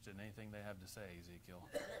not interested in anything they have to say, Ezekiel.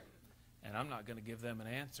 And I'm not going to give them an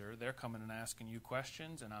answer. They're coming and asking you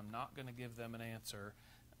questions, and I'm not going to give them an answer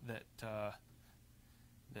that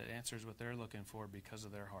answers what they're looking for because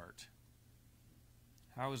of their heart.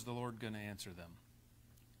 How is the Lord going to answer them?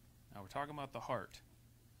 Now we're talking about the heart.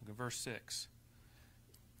 Look at verse 6.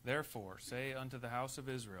 Therefore, say unto the house of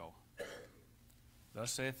Israel,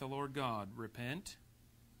 Thus saith the Lord God, Repent,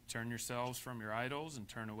 turn yourselves from your idols, and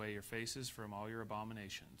turn away your faces from all your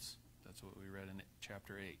abominations. That's what we read in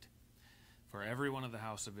chapter 8. For every one of the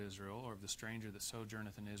house of Israel, or of the stranger that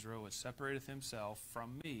sojourneth in Israel, which separateth himself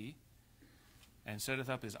from me, and setteth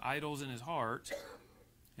up his idols in his heart,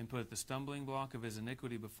 and putteth the stumbling block of his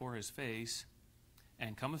iniquity before his face,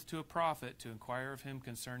 and cometh to a prophet to inquire of him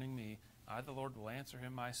concerning me, I, the Lord, will answer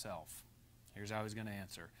him myself. Here's how he's going to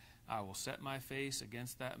answer. I will set my face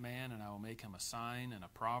against that man, and I will make him a sign and a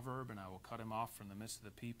proverb, and I will cut him off from the midst of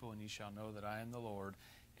the people, and ye shall know that I am the Lord.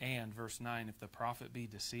 And, verse 9, if the prophet be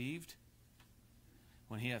deceived,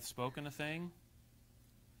 when he hath spoken a thing,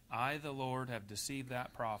 I, the Lord, have deceived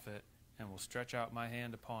that prophet, and will stretch out my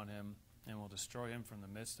hand upon him, and will destroy him from the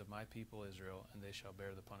midst of my people Israel, and they shall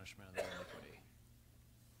bear the punishment of their iniquity.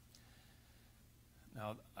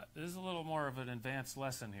 Now, this is a little more of an advanced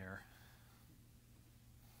lesson here.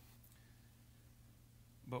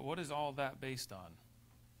 But what is all that based on?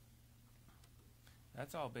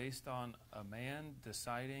 That's all based on a man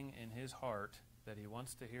deciding in his heart that he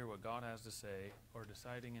wants to hear what God has to say, or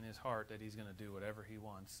deciding in his heart that he's going to do whatever he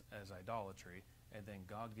wants as idolatry, and then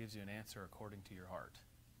God gives you an answer according to your heart.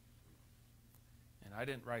 And I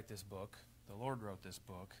didn't write this book. The Lord wrote this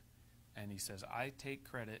book, and he says, I take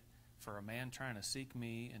credit for a man trying to seek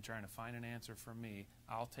me and trying to find an answer from me.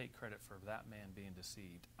 I'll take credit for that man being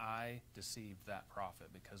deceived. I deceived that prophet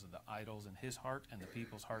because of the idols in his heart and the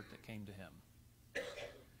people's heart that came to him.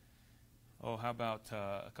 Oh, how about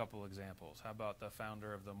a couple examples? How about the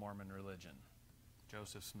founder of the Mormon religion,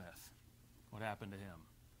 Joseph Smith? What happened to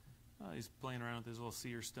him? He's playing around with his little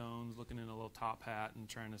seer stones, looking in a little top hat and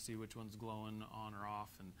trying to see which one's glowing on or off,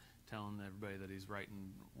 and telling everybody that he's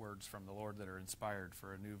writing words from the Lord that are inspired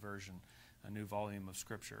for a new version, a new volume of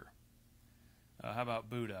Scripture. How about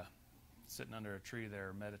Buddha, sitting under a tree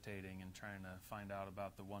there meditating and trying to find out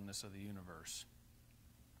about the oneness of the universe?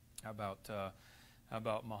 How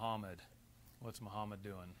about Muhammad? What's Muhammad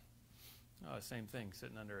doing? Same thing,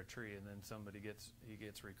 sitting under a tree, and then he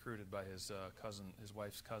gets recruited by his cousin, his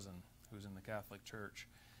wife's cousin, who's in the Catholic Church,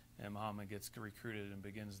 and Muhammad gets recruited and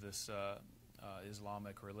begins this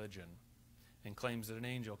Islamic religion, and claims that an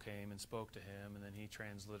angel came and spoke to him, and then he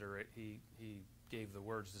gave the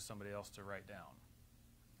words to somebody else to write down.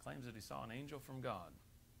 Claims that he saw an angel from God.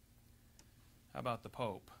 How about the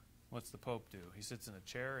Pope? What's the Pope do? He sits in a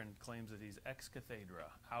chair and claims that he's ex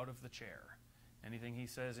cathedra, out of the chair. Anything he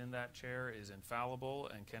says in that chair is infallible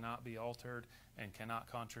and cannot be altered and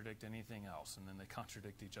cannot contradict anything else. And then they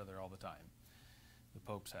contradict each other all the time. The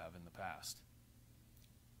popes have in the past.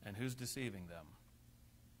 And who's deceiving them?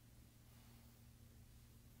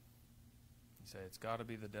 You say, it's got to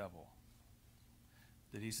be the devil.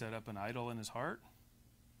 Did he set up an idol in his heart?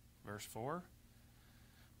 Verse 4.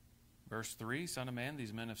 Verse 3, Son of man,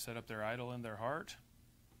 these men have set up their idol in their heart.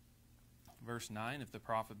 Verse 9, if the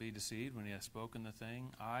prophet be deceived when he hath spoken the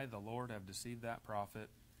thing, I, the Lord, have deceived that prophet.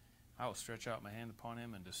 I will stretch out my hand upon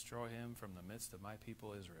him and destroy him from the midst of my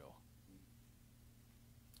people Israel.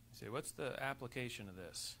 You say, what's the application of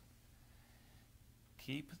this?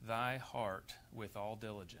 Keep thy heart with all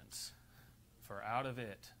diligence, for out of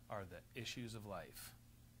it are the issues of life.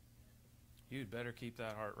 You'd better keep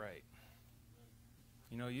that heart right.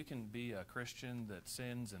 You know, you can be a Christian that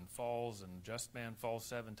sins and falls, and just man falls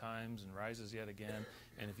 7 times and rises yet again.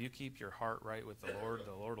 And if you keep your heart right with the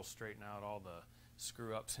Lord will straighten out all the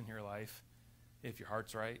screw-ups in your life, if your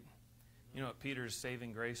heart's right. You know what Peter's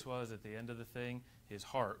saving grace was at the end of the thing? His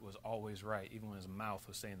heart was always right, even when his mouth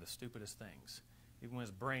was saying the stupidest things. Even when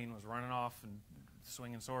his brain was running off and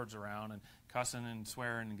swinging swords around and cussing and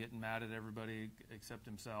swearing and getting mad at everybody except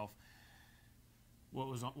himself. What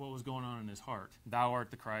was going on in his heart? Thou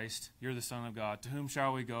art the Christ. You're the Son of God. To whom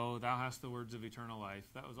shall we go? Thou hast the words of eternal life.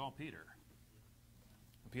 That was all Peter.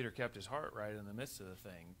 Peter kept his heart right in the midst of the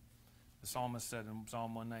thing. The psalmist said in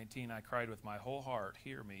Psalm 119, I cried with my whole heart,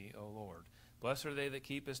 hear me, O Lord. Blessed are they that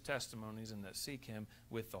keep his testimonies and that seek him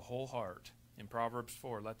with the whole heart. In Proverbs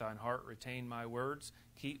 4, let thine heart retain my words,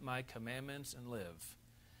 keep my commandments, and live.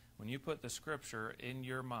 When you put the Scripture in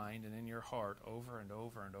your mind and in your heart over and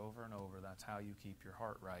over and over and over, that's how you keep your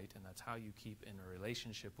heart right, and that's how you keep in a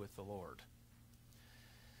relationship with the Lord.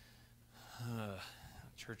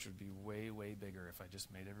 Church would be way, way bigger if I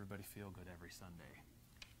just made everybody feel good every Sunday.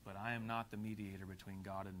 But I am not the mediator between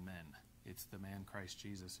God and men. It's the man Christ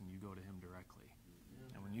Jesus, and you go to him directly.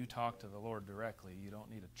 And when you talk to the Lord directly, you don't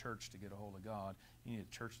need a church to get a hold of God. You need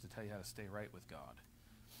a church to tell you how to stay right with God.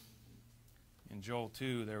 In Joel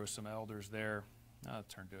 2, there was some elders there. I'll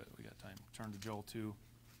turn to it. We got time. Turn to Joel 2.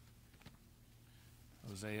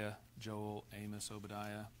 Hosea, Joel, Amos,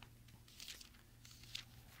 Obadiah.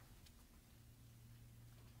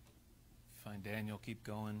 Find Daniel, keep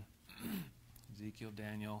going. Ezekiel,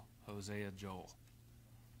 Daniel, Hosea, Joel.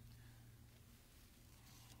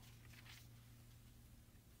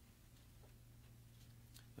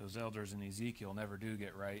 Those elders in Ezekiel never do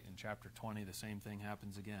get right. In chapter 20, the same thing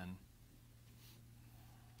happens again.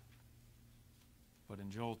 But in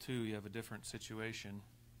Joel 2, you have a different situation.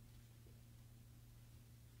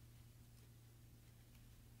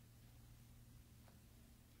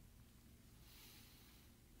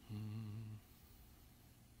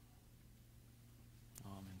 Oh,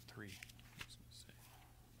 I'm in 3.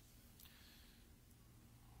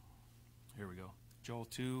 Here we go. Joel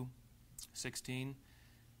 2:16.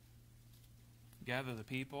 Gather the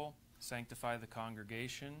people, sanctify the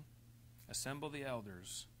congregation, assemble the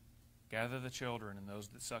elders, gather the children and those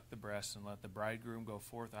that suck the breasts, and let the bridegroom go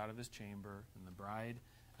forth out of his chamber, and the bride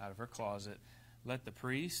out of her closet. Let the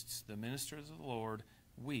priests, the ministers of the Lord,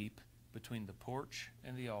 weep between the porch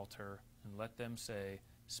and the altar, and let them say,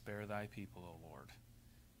 Spare thy people, O Lord.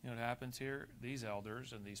 You know what happens here? These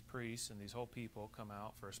elders and these priests and these whole people come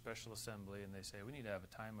out for a special assembly, and they say, we need to have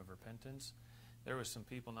a time of repentance. There was some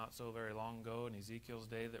people not so very long ago in Ezekiel's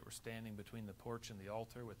day that were standing between the porch and the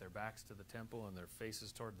altar with their backs to the temple and their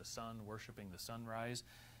faces toward the sun, worshiping the sunrise.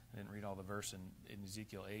 I didn't read all the verse in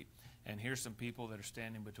Ezekiel 8. And here's some people that are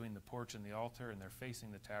standing between the porch and the altar, and they're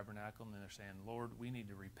facing the tabernacle, and they're saying, Lord, we need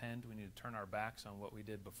to repent. We need to turn our backs on what we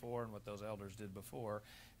did before and what those elders did before.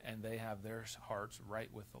 And they have their hearts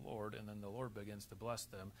right with the Lord, and then the Lord begins to bless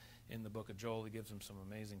them. In the book of Joel, he gives them some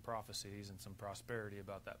amazing prophecies and some prosperity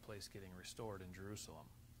about that place getting restored in Jerusalem.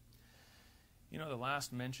 You know, the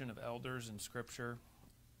last mention of elders in Scripture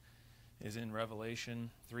is in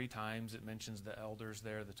Revelation. 3 times it mentions the elders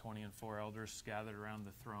there, the 24 elders gathered around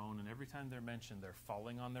the throne, and every time they're mentioned, they're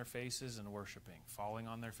falling on their faces and worshiping, falling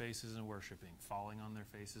on their faces and worshiping, falling on their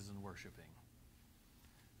faces and worshiping.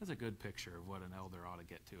 That's a good picture of what an elder ought to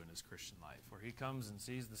get to in his Christian life, where he comes and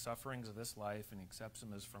sees the sufferings of this life and he accepts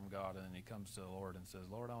them as from God, and then he comes to the Lord and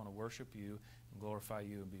says, Lord, I want to worship you and glorify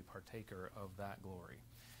you and be a partaker of that glory.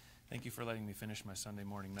 Thank you for letting me finish my Sunday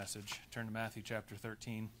morning message. Turn to Matthew chapter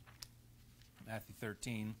 13. Matthew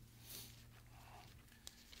 13.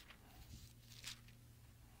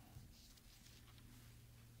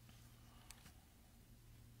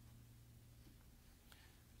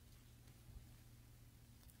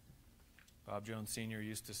 Bob Jones Sr.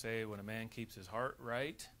 used to say, when a man keeps his heart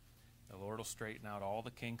right, the Lord will straighten out all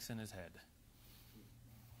the kinks in his head.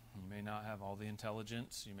 You may not have all the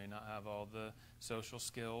intelligence, you may not have all the social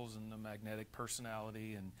skills and the magnetic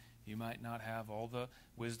personality, and you might not have all the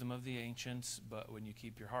wisdom of the ancients, but when you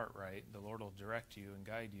keep your heart right, the Lord will direct you and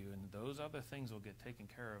guide you, and those other things will get taken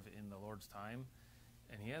care of in the Lord's time.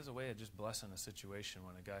 And he has a way of just blessing a situation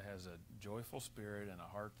when a guy has a joyful spirit and a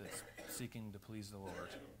heart that's seeking to please the Lord.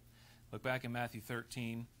 Look back in Matthew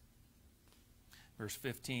 13, verse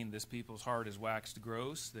 15. This people's heart is waxed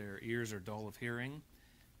gross, their ears are dull of hearing,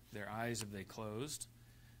 their eyes have they closed,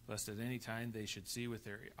 lest at any time they should see with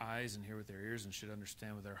their eyes and hear with their ears and should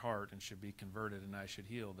understand with their heart and should be converted and I should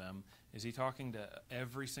heal them. Is he talking to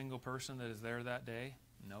every single person that is there that day?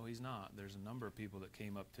 No, he's not. There's a number of people that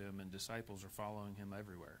came up to him, and disciples are following him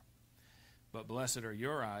everywhere. But blessed are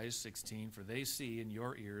your eyes, 16, for they see, and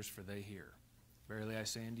your ears, for they hear. Verily I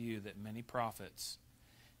say unto you that many prophets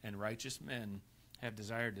and righteous men have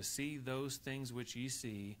desired to see those things which ye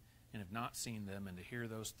see, and have not seen them, and to hear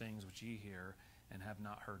those things which ye hear, and have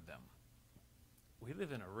not heard them. We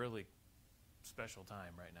live in a really special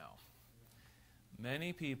time right now.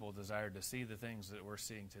 Many people desire to see the things that we're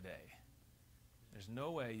seeing today. There's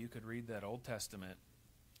no way you could read that Old Testament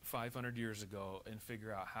 500 years ago and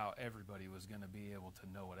figure out how everybody was going to be able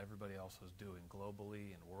to know what everybody else was doing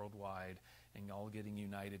globally and worldwide, and all getting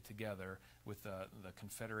united together with the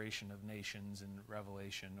Confederation of Nations in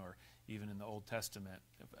Revelation, or even in the Old Testament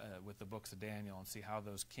with the books of Daniel, and see how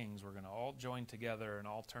those kings were going to all join together and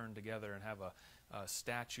all turn together and have a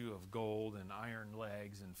statue of gold and iron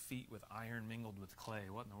legs and feet with iron mingled with clay.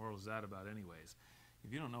 What in the world is that about anyways?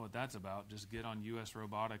 If you don't know what that's about, just get on US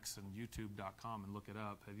Robotics and YouTube.com and look it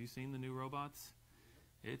up. Have you seen the new robots?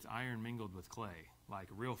 It's iron mingled with clay, like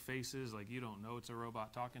real faces, like you don't know it's a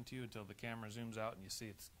robot talking to you until the camera zooms out and you see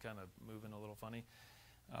it's kind of moving a little funny.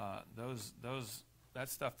 That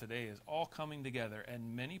stuff today is all coming together,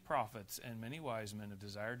 and many prophets and many wise men have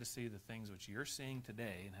desired to see the things which you're seeing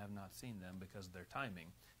today and have not seen them because of their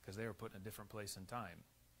timing, because they were put in a different place in time.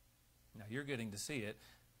 Now you're getting to see it.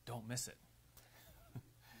 Don't miss it.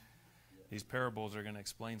 These parables are going to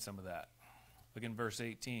explain some of that. Look in verse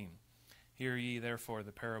 18. Hear ye therefore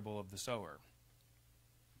the parable of the sower.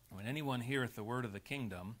 When anyone heareth the word of the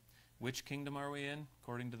kingdom, which kingdom are we in,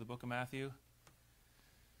 according to the book of Matthew?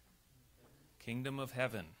 Kingdom of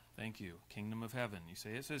heaven. Thank you. Kingdom of heaven. You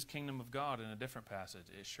say it says kingdom of God in a different passage.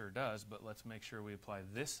 It sure does, but let's make sure we apply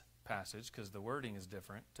this passage, because the wording is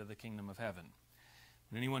different, to the kingdom of heaven.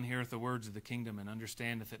 When anyone heareth the words of the kingdom and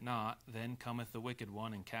understandeth it not, then cometh the wicked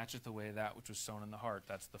one and catcheth away that which was sown in the heart.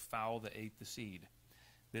 That's the fowl that ate the seed.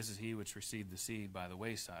 This is he which received the seed by the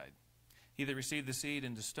wayside. He that received the seed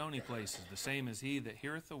into stony places, the same is he that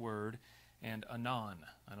heareth the word, and anon.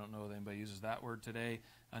 I don't know if anybody uses that word today.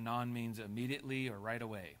 Anon means immediately or right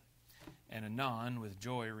away. And anon with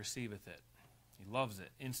joy receiveth it. He loves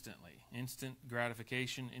it instantly. Instant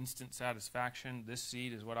gratification, instant satisfaction. This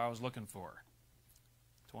seed is what I was looking for.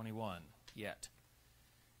 21. Yet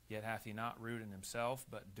hath he not root in himself,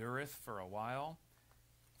 but dureth for a while.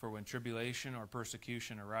 For when tribulation or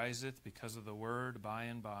persecution ariseth because of the word, by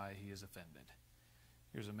and by he is offended.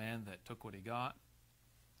 Here's a man that took what he got,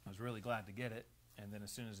 was really glad to get it, and then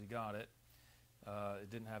as soon as he got it, it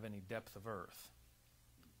didn't have any depth of earth.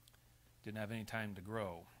 Didn't have any time to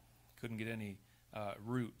grow. Couldn't get any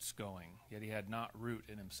roots going. Yet he had not root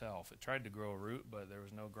in himself. It tried to grow a root, but there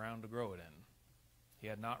was no ground to grow it in. He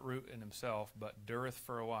had not root in himself, but dureth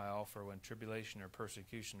for a while, for when tribulation or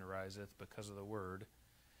persecution ariseth because of the word,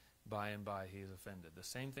 by and by he is offended. The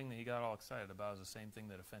same thing that he got all excited about is the same thing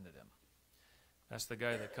that offended him. That's the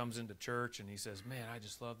guy that comes into church and he says, man, I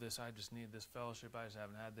just love this. I just need this fellowship. I just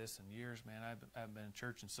haven't had this in years. Man, I haven't been in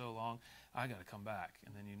church in so long. I got to come back.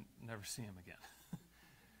 And then you never see him again.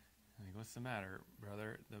 I think, what's the matter,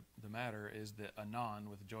 brother? The matter is that anon,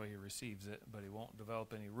 with joy he receives it, but he won't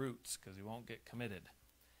develop any roots because he won't get committed.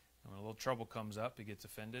 And when a little trouble comes up, he gets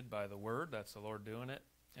offended by the word. That's the Lord doing it.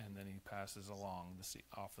 And then he passes along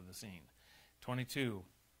off of the scene. 22.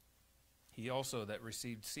 He also that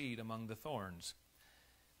received seed among the thorns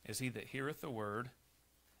is he that heareth the word,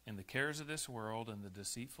 and the cares of this world and the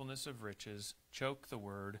deceitfulness of riches choke the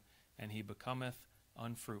word, and he becometh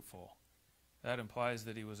unfruitful. That implies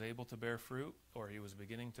that he was able to bear fruit, or he was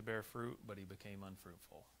beginning to bear fruit, but he became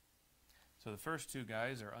unfruitful. So the first two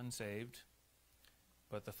guys are unsaved,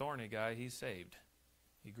 but the thorny guy, he's saved.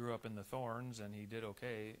 He grew up in the thorns, and he did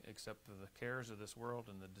okay, except for the cares of this world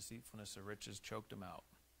and the deceitfulness of riches choked him out.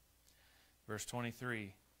 Verse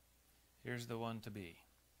 23, here's the one to be.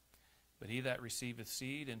 But he that receiveth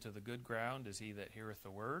seed into the good ground is he that heareth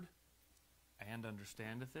the word, and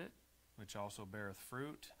understandeth it, which also beareth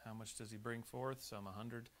fruit. How much does he bring forth? Some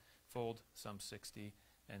 100-fold, some 60,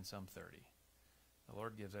 and some 30. The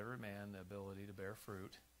Lord gives every man the ability to bear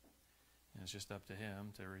fruit, and it's just up to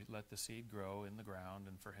him to let the seed grow in the ground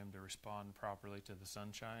and for him to respond properly to the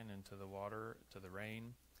sunshine and to the water, to the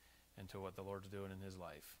rain, and to what the Lord's doing in his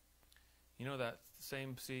life. You know that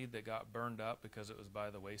same seed that got burned up because it was by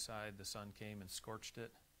the wayside, the sun came and scorched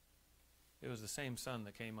it? It was the same sun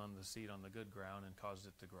that came on the seed on the good ground and caused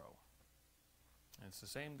it to grow. And it's the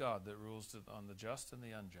same God that rules on the just and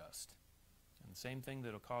the unjust. And the same thing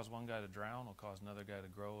that will cause one guy to drown will cause another guy to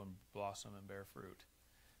grow and blossom and bear fruit.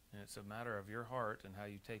 And it's a matter of your heart and how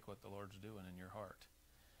you take what the Lord's doing in your heart.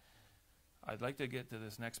 I'd like to get to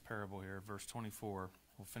this next parable here, verse 24.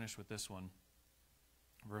 We'll finish with this one.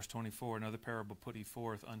 Verse 24, another parable put he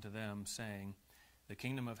forth unto them, saying, the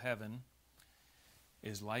kingdom of heaven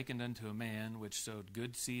is likened unto a man which sowed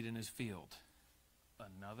good seed in his field.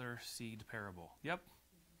 Another seed parable. Yep.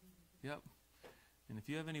 And if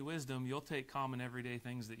you have any wisdom, you'll take common everyday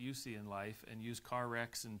things that you see in life and use car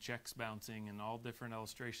wrecks and checks bouncing and all different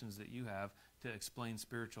illustrations that you have to explain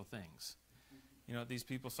spiritual things. You know what these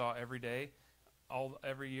people saw every day?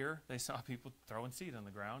 Every year, they saw people throwing seed on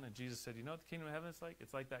the ground, and Jesus said, you know what the kingdom of heaven is like?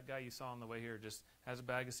 It's like that guy you saw on the way here, just has a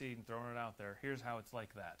bag of seed and throwing it out there. Here's how it's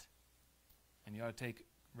like that. And you ought to take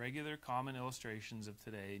regular, common illustrations of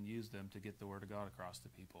today and use them to get the word of God across to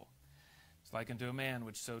people. It's like unto a man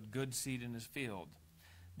which sowed good seed in his field.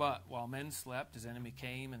 But while men slept, his enemy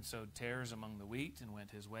came and sowed tares among the wheat and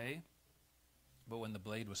went his way. But when the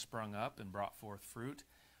blade was sprung up and brought forth fruit,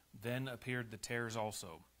 then appeared the tares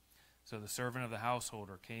also. So the servant of the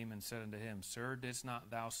householder came and said unto him, Sir, didst not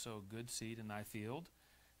thou sow good seed in thy field?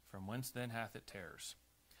 From whence then hath it tares?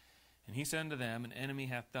 And he said unto them, An enemy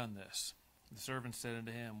hath done this. The servant said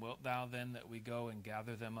unto him, Wilt thou then that we go and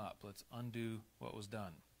gather them up? Let's undo what was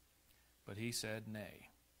done. But he said, Nay.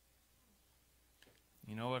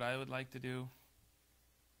 You know what I would like to do?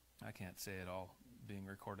 I can't say it all being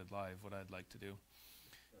recorded live, what I'd like to do.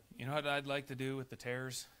 You know what I'd like to do with the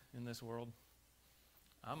tares in this world?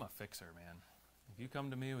 I'm a fixer, man. If you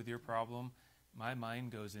come to me with your problem, my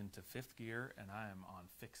mind goes into fifth gear and I am on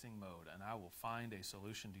fixing mode, and I will find a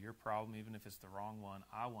solution to your problem, even if it's the wrong one.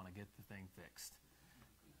 I want to get the thing fixed.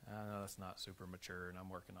 I know that's not super mature, and I'm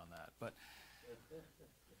working on that. But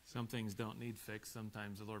some things don't need fixed.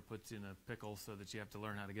 Sometimes the Lord puts you in a pickle so that you have to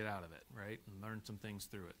learn how to get out of it, right? And learn some things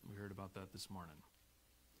through it. We heard about that this morning.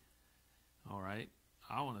 All right.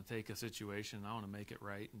 I want to take a situation, I want to make it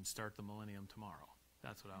right and start the millennium tomorrow.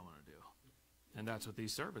 That's what I want to do. And that's what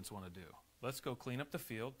these servants want to do. Let's go clean up the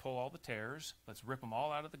field, pull all the tares, let's rip them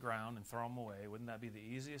all out of the ground and throw them away. Wouldn't that be the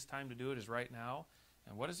easiest time to do it is right now?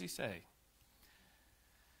 And what does he say?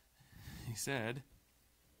 He said,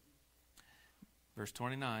 verse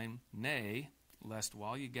 29, Nay, lest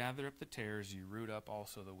while you gather up the tares, you root up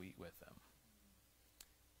also the wheat with them.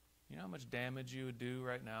 You know how much damage you would do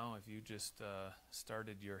right now if you just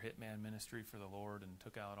started your hitman ministry for the Lord and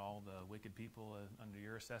took out all the wicked people under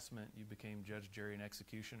your assessment? You became judge, jury, and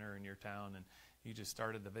executioner in your town, and you just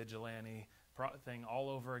started the vigilante thing all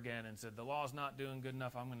over again and said, the law's not doing good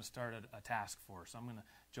enough, I'm going to start a task force. I'm going to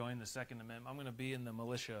join the Second Amendment. I'm going to be in the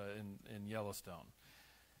militia in Yellowstone.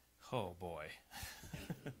 Oh, boy.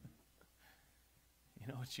 You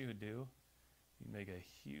know what you would do? You'd make a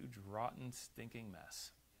huge, rotten, stinking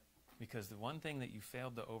mess. Because the one thing that you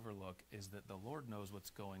failed to overlook is that the Lord knows what's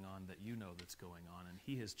going on, that you know that's going on, and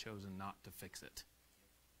he has chosen not to fix it.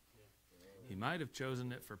 He might have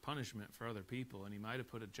chosen it for punishment for other people, and he might have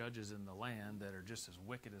put judges in the land that are just as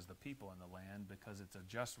wicked as the people in the land because it's a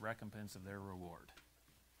just recompense of their reward.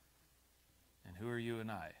 And who are you and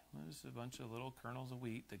I? Well, just a bunch of little kernels of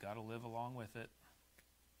wheat that got to live along with it,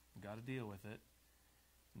 got to deal with it.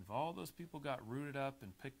 And if all those people got rooted up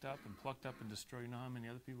and picked up and plucked up and destroyed, you know how many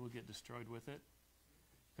other people would get destroyed with it?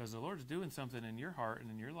 Because the Lord's doing something in your heart and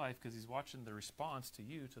in your life because he's watching the response to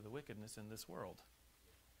you to the wickedness in this world.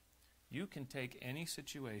 You can take any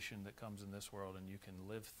situation that comes in this world and you can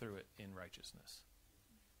live through it in righteousness.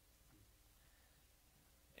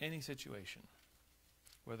 Any situation.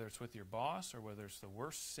 Whether it's with your boss or whether it's the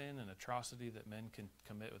worst sin and atrocity that men can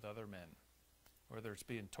commit with other men. Whether it's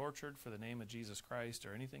being tortured for the name of Jesus Christ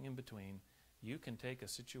or anything in between, you can take a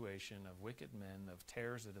situation of wicked men, of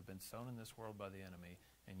tares that have been sown in this world by the enemy,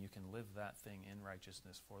 and you can live that thing in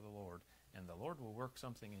righteousness for the Lord. And the Lord will work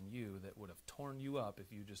something in you that would have torn you up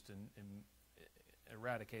if you just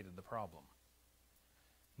eradicated the problem.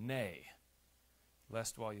 Nay,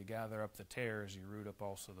 lest while you gather up the tares, you root up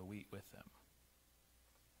also the wheat with them.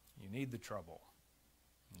 You need the trouble.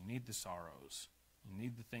 You need the sorrows. You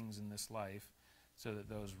need the things in this life so that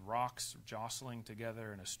those rocks jostling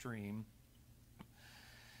together in a stream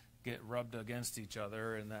get rubbed against each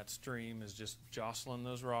other, and that stream is just jostling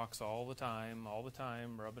those rocks all the time,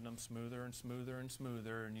 rubbing them smoother and smoother and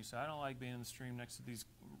smoother. And you say, I don't like being in the stream next to these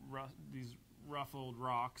rough old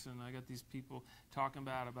rocks, and I got these people talking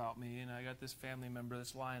bad about me, and I got this family member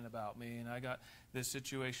that's lying about me, and I got this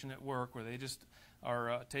situation at work where they just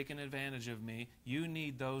are taking advantage of me. You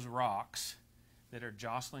need those rocks that are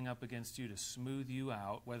jostling up against you to smooth you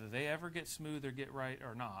out, whether they ever get smooth or get right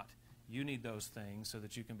or not. You need those things so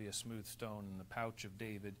that you can be a smooth stone in the pouch of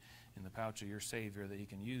David, in the pouch of your Savior, that he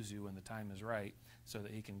can use you when the time is right, so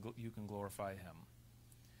that you can glorify him.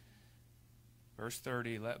 Verse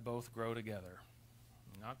 30, let both grow together.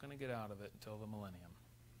 I'm not going to get out of it until the millennium.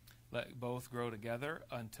 Let both grow together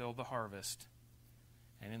until the harvest.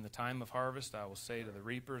 And in the time of harvest I will say to the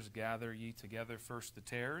reapers, gather ye together first the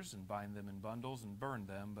tares, and bind them in bundles, and burn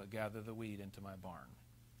them, but gather the wheat into my barn.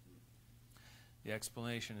 The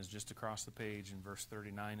explanation is just across the page in verse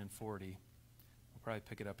 39 and 40. We'll probably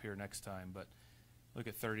pick it up here next time, but look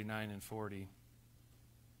at 39 and 40.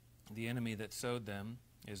 The enemy that sowed them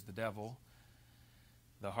is the devil.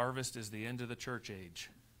 The harvest is the end of the church age.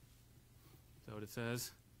 Is that what it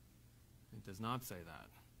says? It does not say that.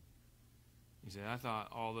 You say, I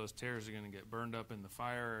thought all those tares are going to get burned up in the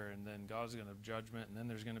fire, and then God's going to have judgment, and then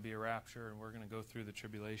there's going to be a rapture, and we're going to go through the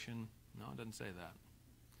tribulation. No, it doesn't say that.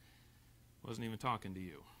 Wasn't even talking to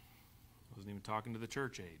you. Wasn't even talking to the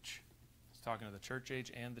church age. It's talking to the church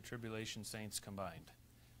age and the tribulation saints combined.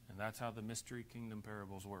 And that's how the mystery kingdom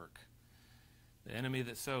parables work. The enemy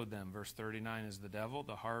that sowed them, verse 39, is the devil.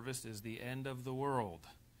 The harvest is the end of the world.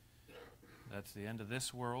 That's the end of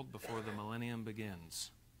this world before the millennium begins.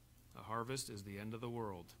 The harvest is the end of the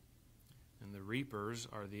world. and the reapers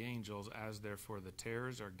are the angels, as therefore the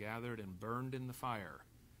tares are gathered and burned in the fire.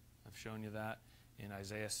 I've shown you that in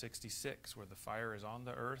Isaiah 66, where the fire is on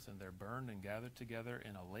the earth, and they're burned and gathered together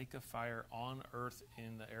in a lake of fire on earth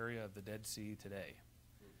in the area of the Dead Sea today.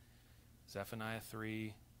 Zephaniah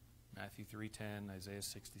 3, Matthew 3:10, Isaiah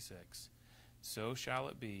 66. So shall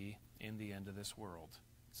it be in the end of this world.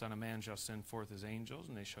 Son of Man shall send forth his angels,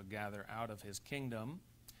 and they shall gather out of his kingdom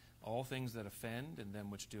all things that offend, and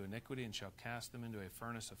them which do iniquity, and shall cast them into a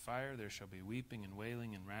furnace of fire. There shall be weeping and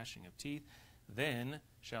wailing and gnashing of teeth. Then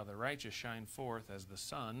shall the righteous shine forth as the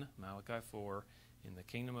sun, Malachi 4, in the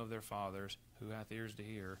kingdom of their fathers. Who hath ears to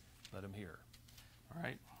hear, let him hear. All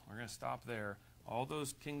right, we're going to stop there. All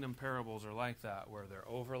those kingdom parables are like that, where they're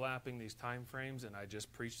overlapping these time frames, and I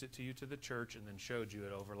just preached it to you to the church and then showed you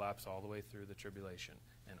it overlaps all the way through the tribulation.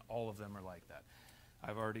 And all of them are like that.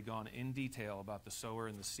 I've already gone in detail about the sower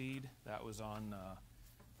and the seed. That was on,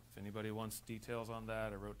 if anybody wants details on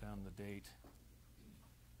that, I wrote down the date.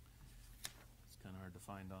 It's kind of hard to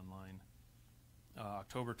find online.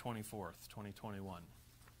 October 24th, 2021.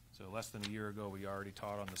 So less than a year ago, we already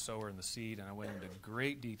taught on the sower and the seed, and I went into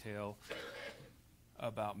great detail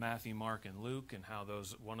about Matthew, Mark, and Luke, and how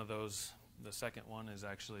the second one is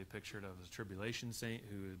actually pictured of a tribulation saint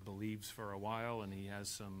who believes for a while, and he has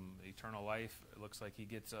some eternal life. It looks like he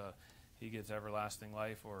gets everlasting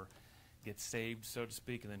life, or gets saved, so to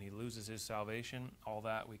speak, and then he loses his salvation. All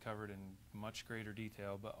that we covered in much greater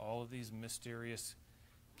detail, but all of these mysterious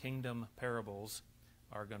kingdom parables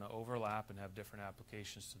are going to overlap and have different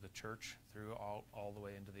applications to the church through all the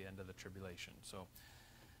way into the end of the tribulation. So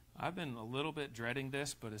I've been a little bit dreading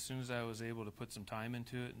this, but as soon as I was able to put some time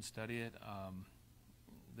into it and study it,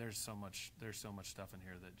 there's so much stuff in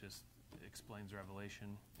here that just explains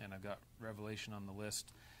Revelation. And I've got Revelation on the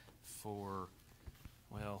list for,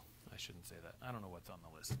 well, I shouldn't say that. I don't know what's on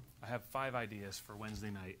the list. I have 5 ideas for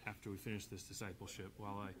Wednesday night after we finish this discipleship.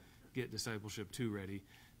 While I get discipleship 2 ready,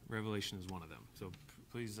 Revelation is one of them. So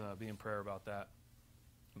please be in prayer about that.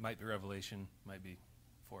 It might be Revelation, might be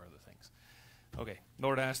 4 other things. Okay,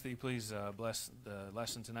 Lord, I ask that you please bless the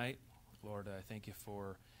lesson tonight. Lord, I thank you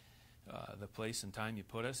for the place and time you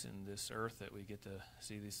put us in this earth, that we get to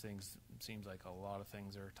see these things. It seems like a lot of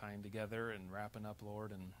things are tying together and wrapping up,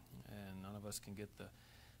 Lord, and none of us can get the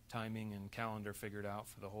timing and calendar figured out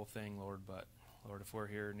for the whole thing, Lord. But, Lord, if we're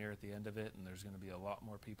here near at the end of it, and there's going to be a lot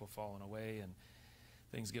more people falling away, and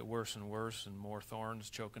things get worse and worse, and more thorns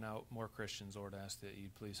choking out more Christians, Lord, I ask that you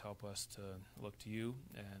please help us to look to you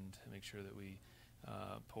and make sure that we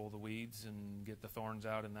pull the weeds and get the thorns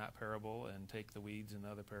out in that parable, and take the weeds in the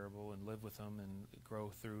other parable and live with them and grow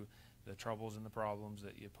through the troubles and the problems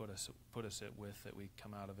that you put us with, that we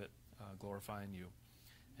come out of it glorifying you.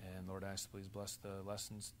 And Lord, I ask please bless the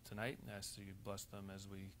lessons tonight, and I ask that you bless them as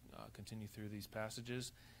we continue through these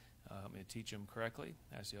passages. Help me to teach them correctly.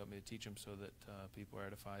 I ask you help me to teach them so that people are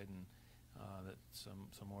edified, and that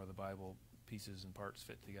some more of the Bible pieces and parts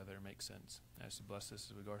fit together and make sense. I ask you bless this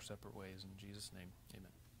as we go our separate ways. In Jesus' name,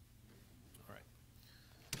 amen.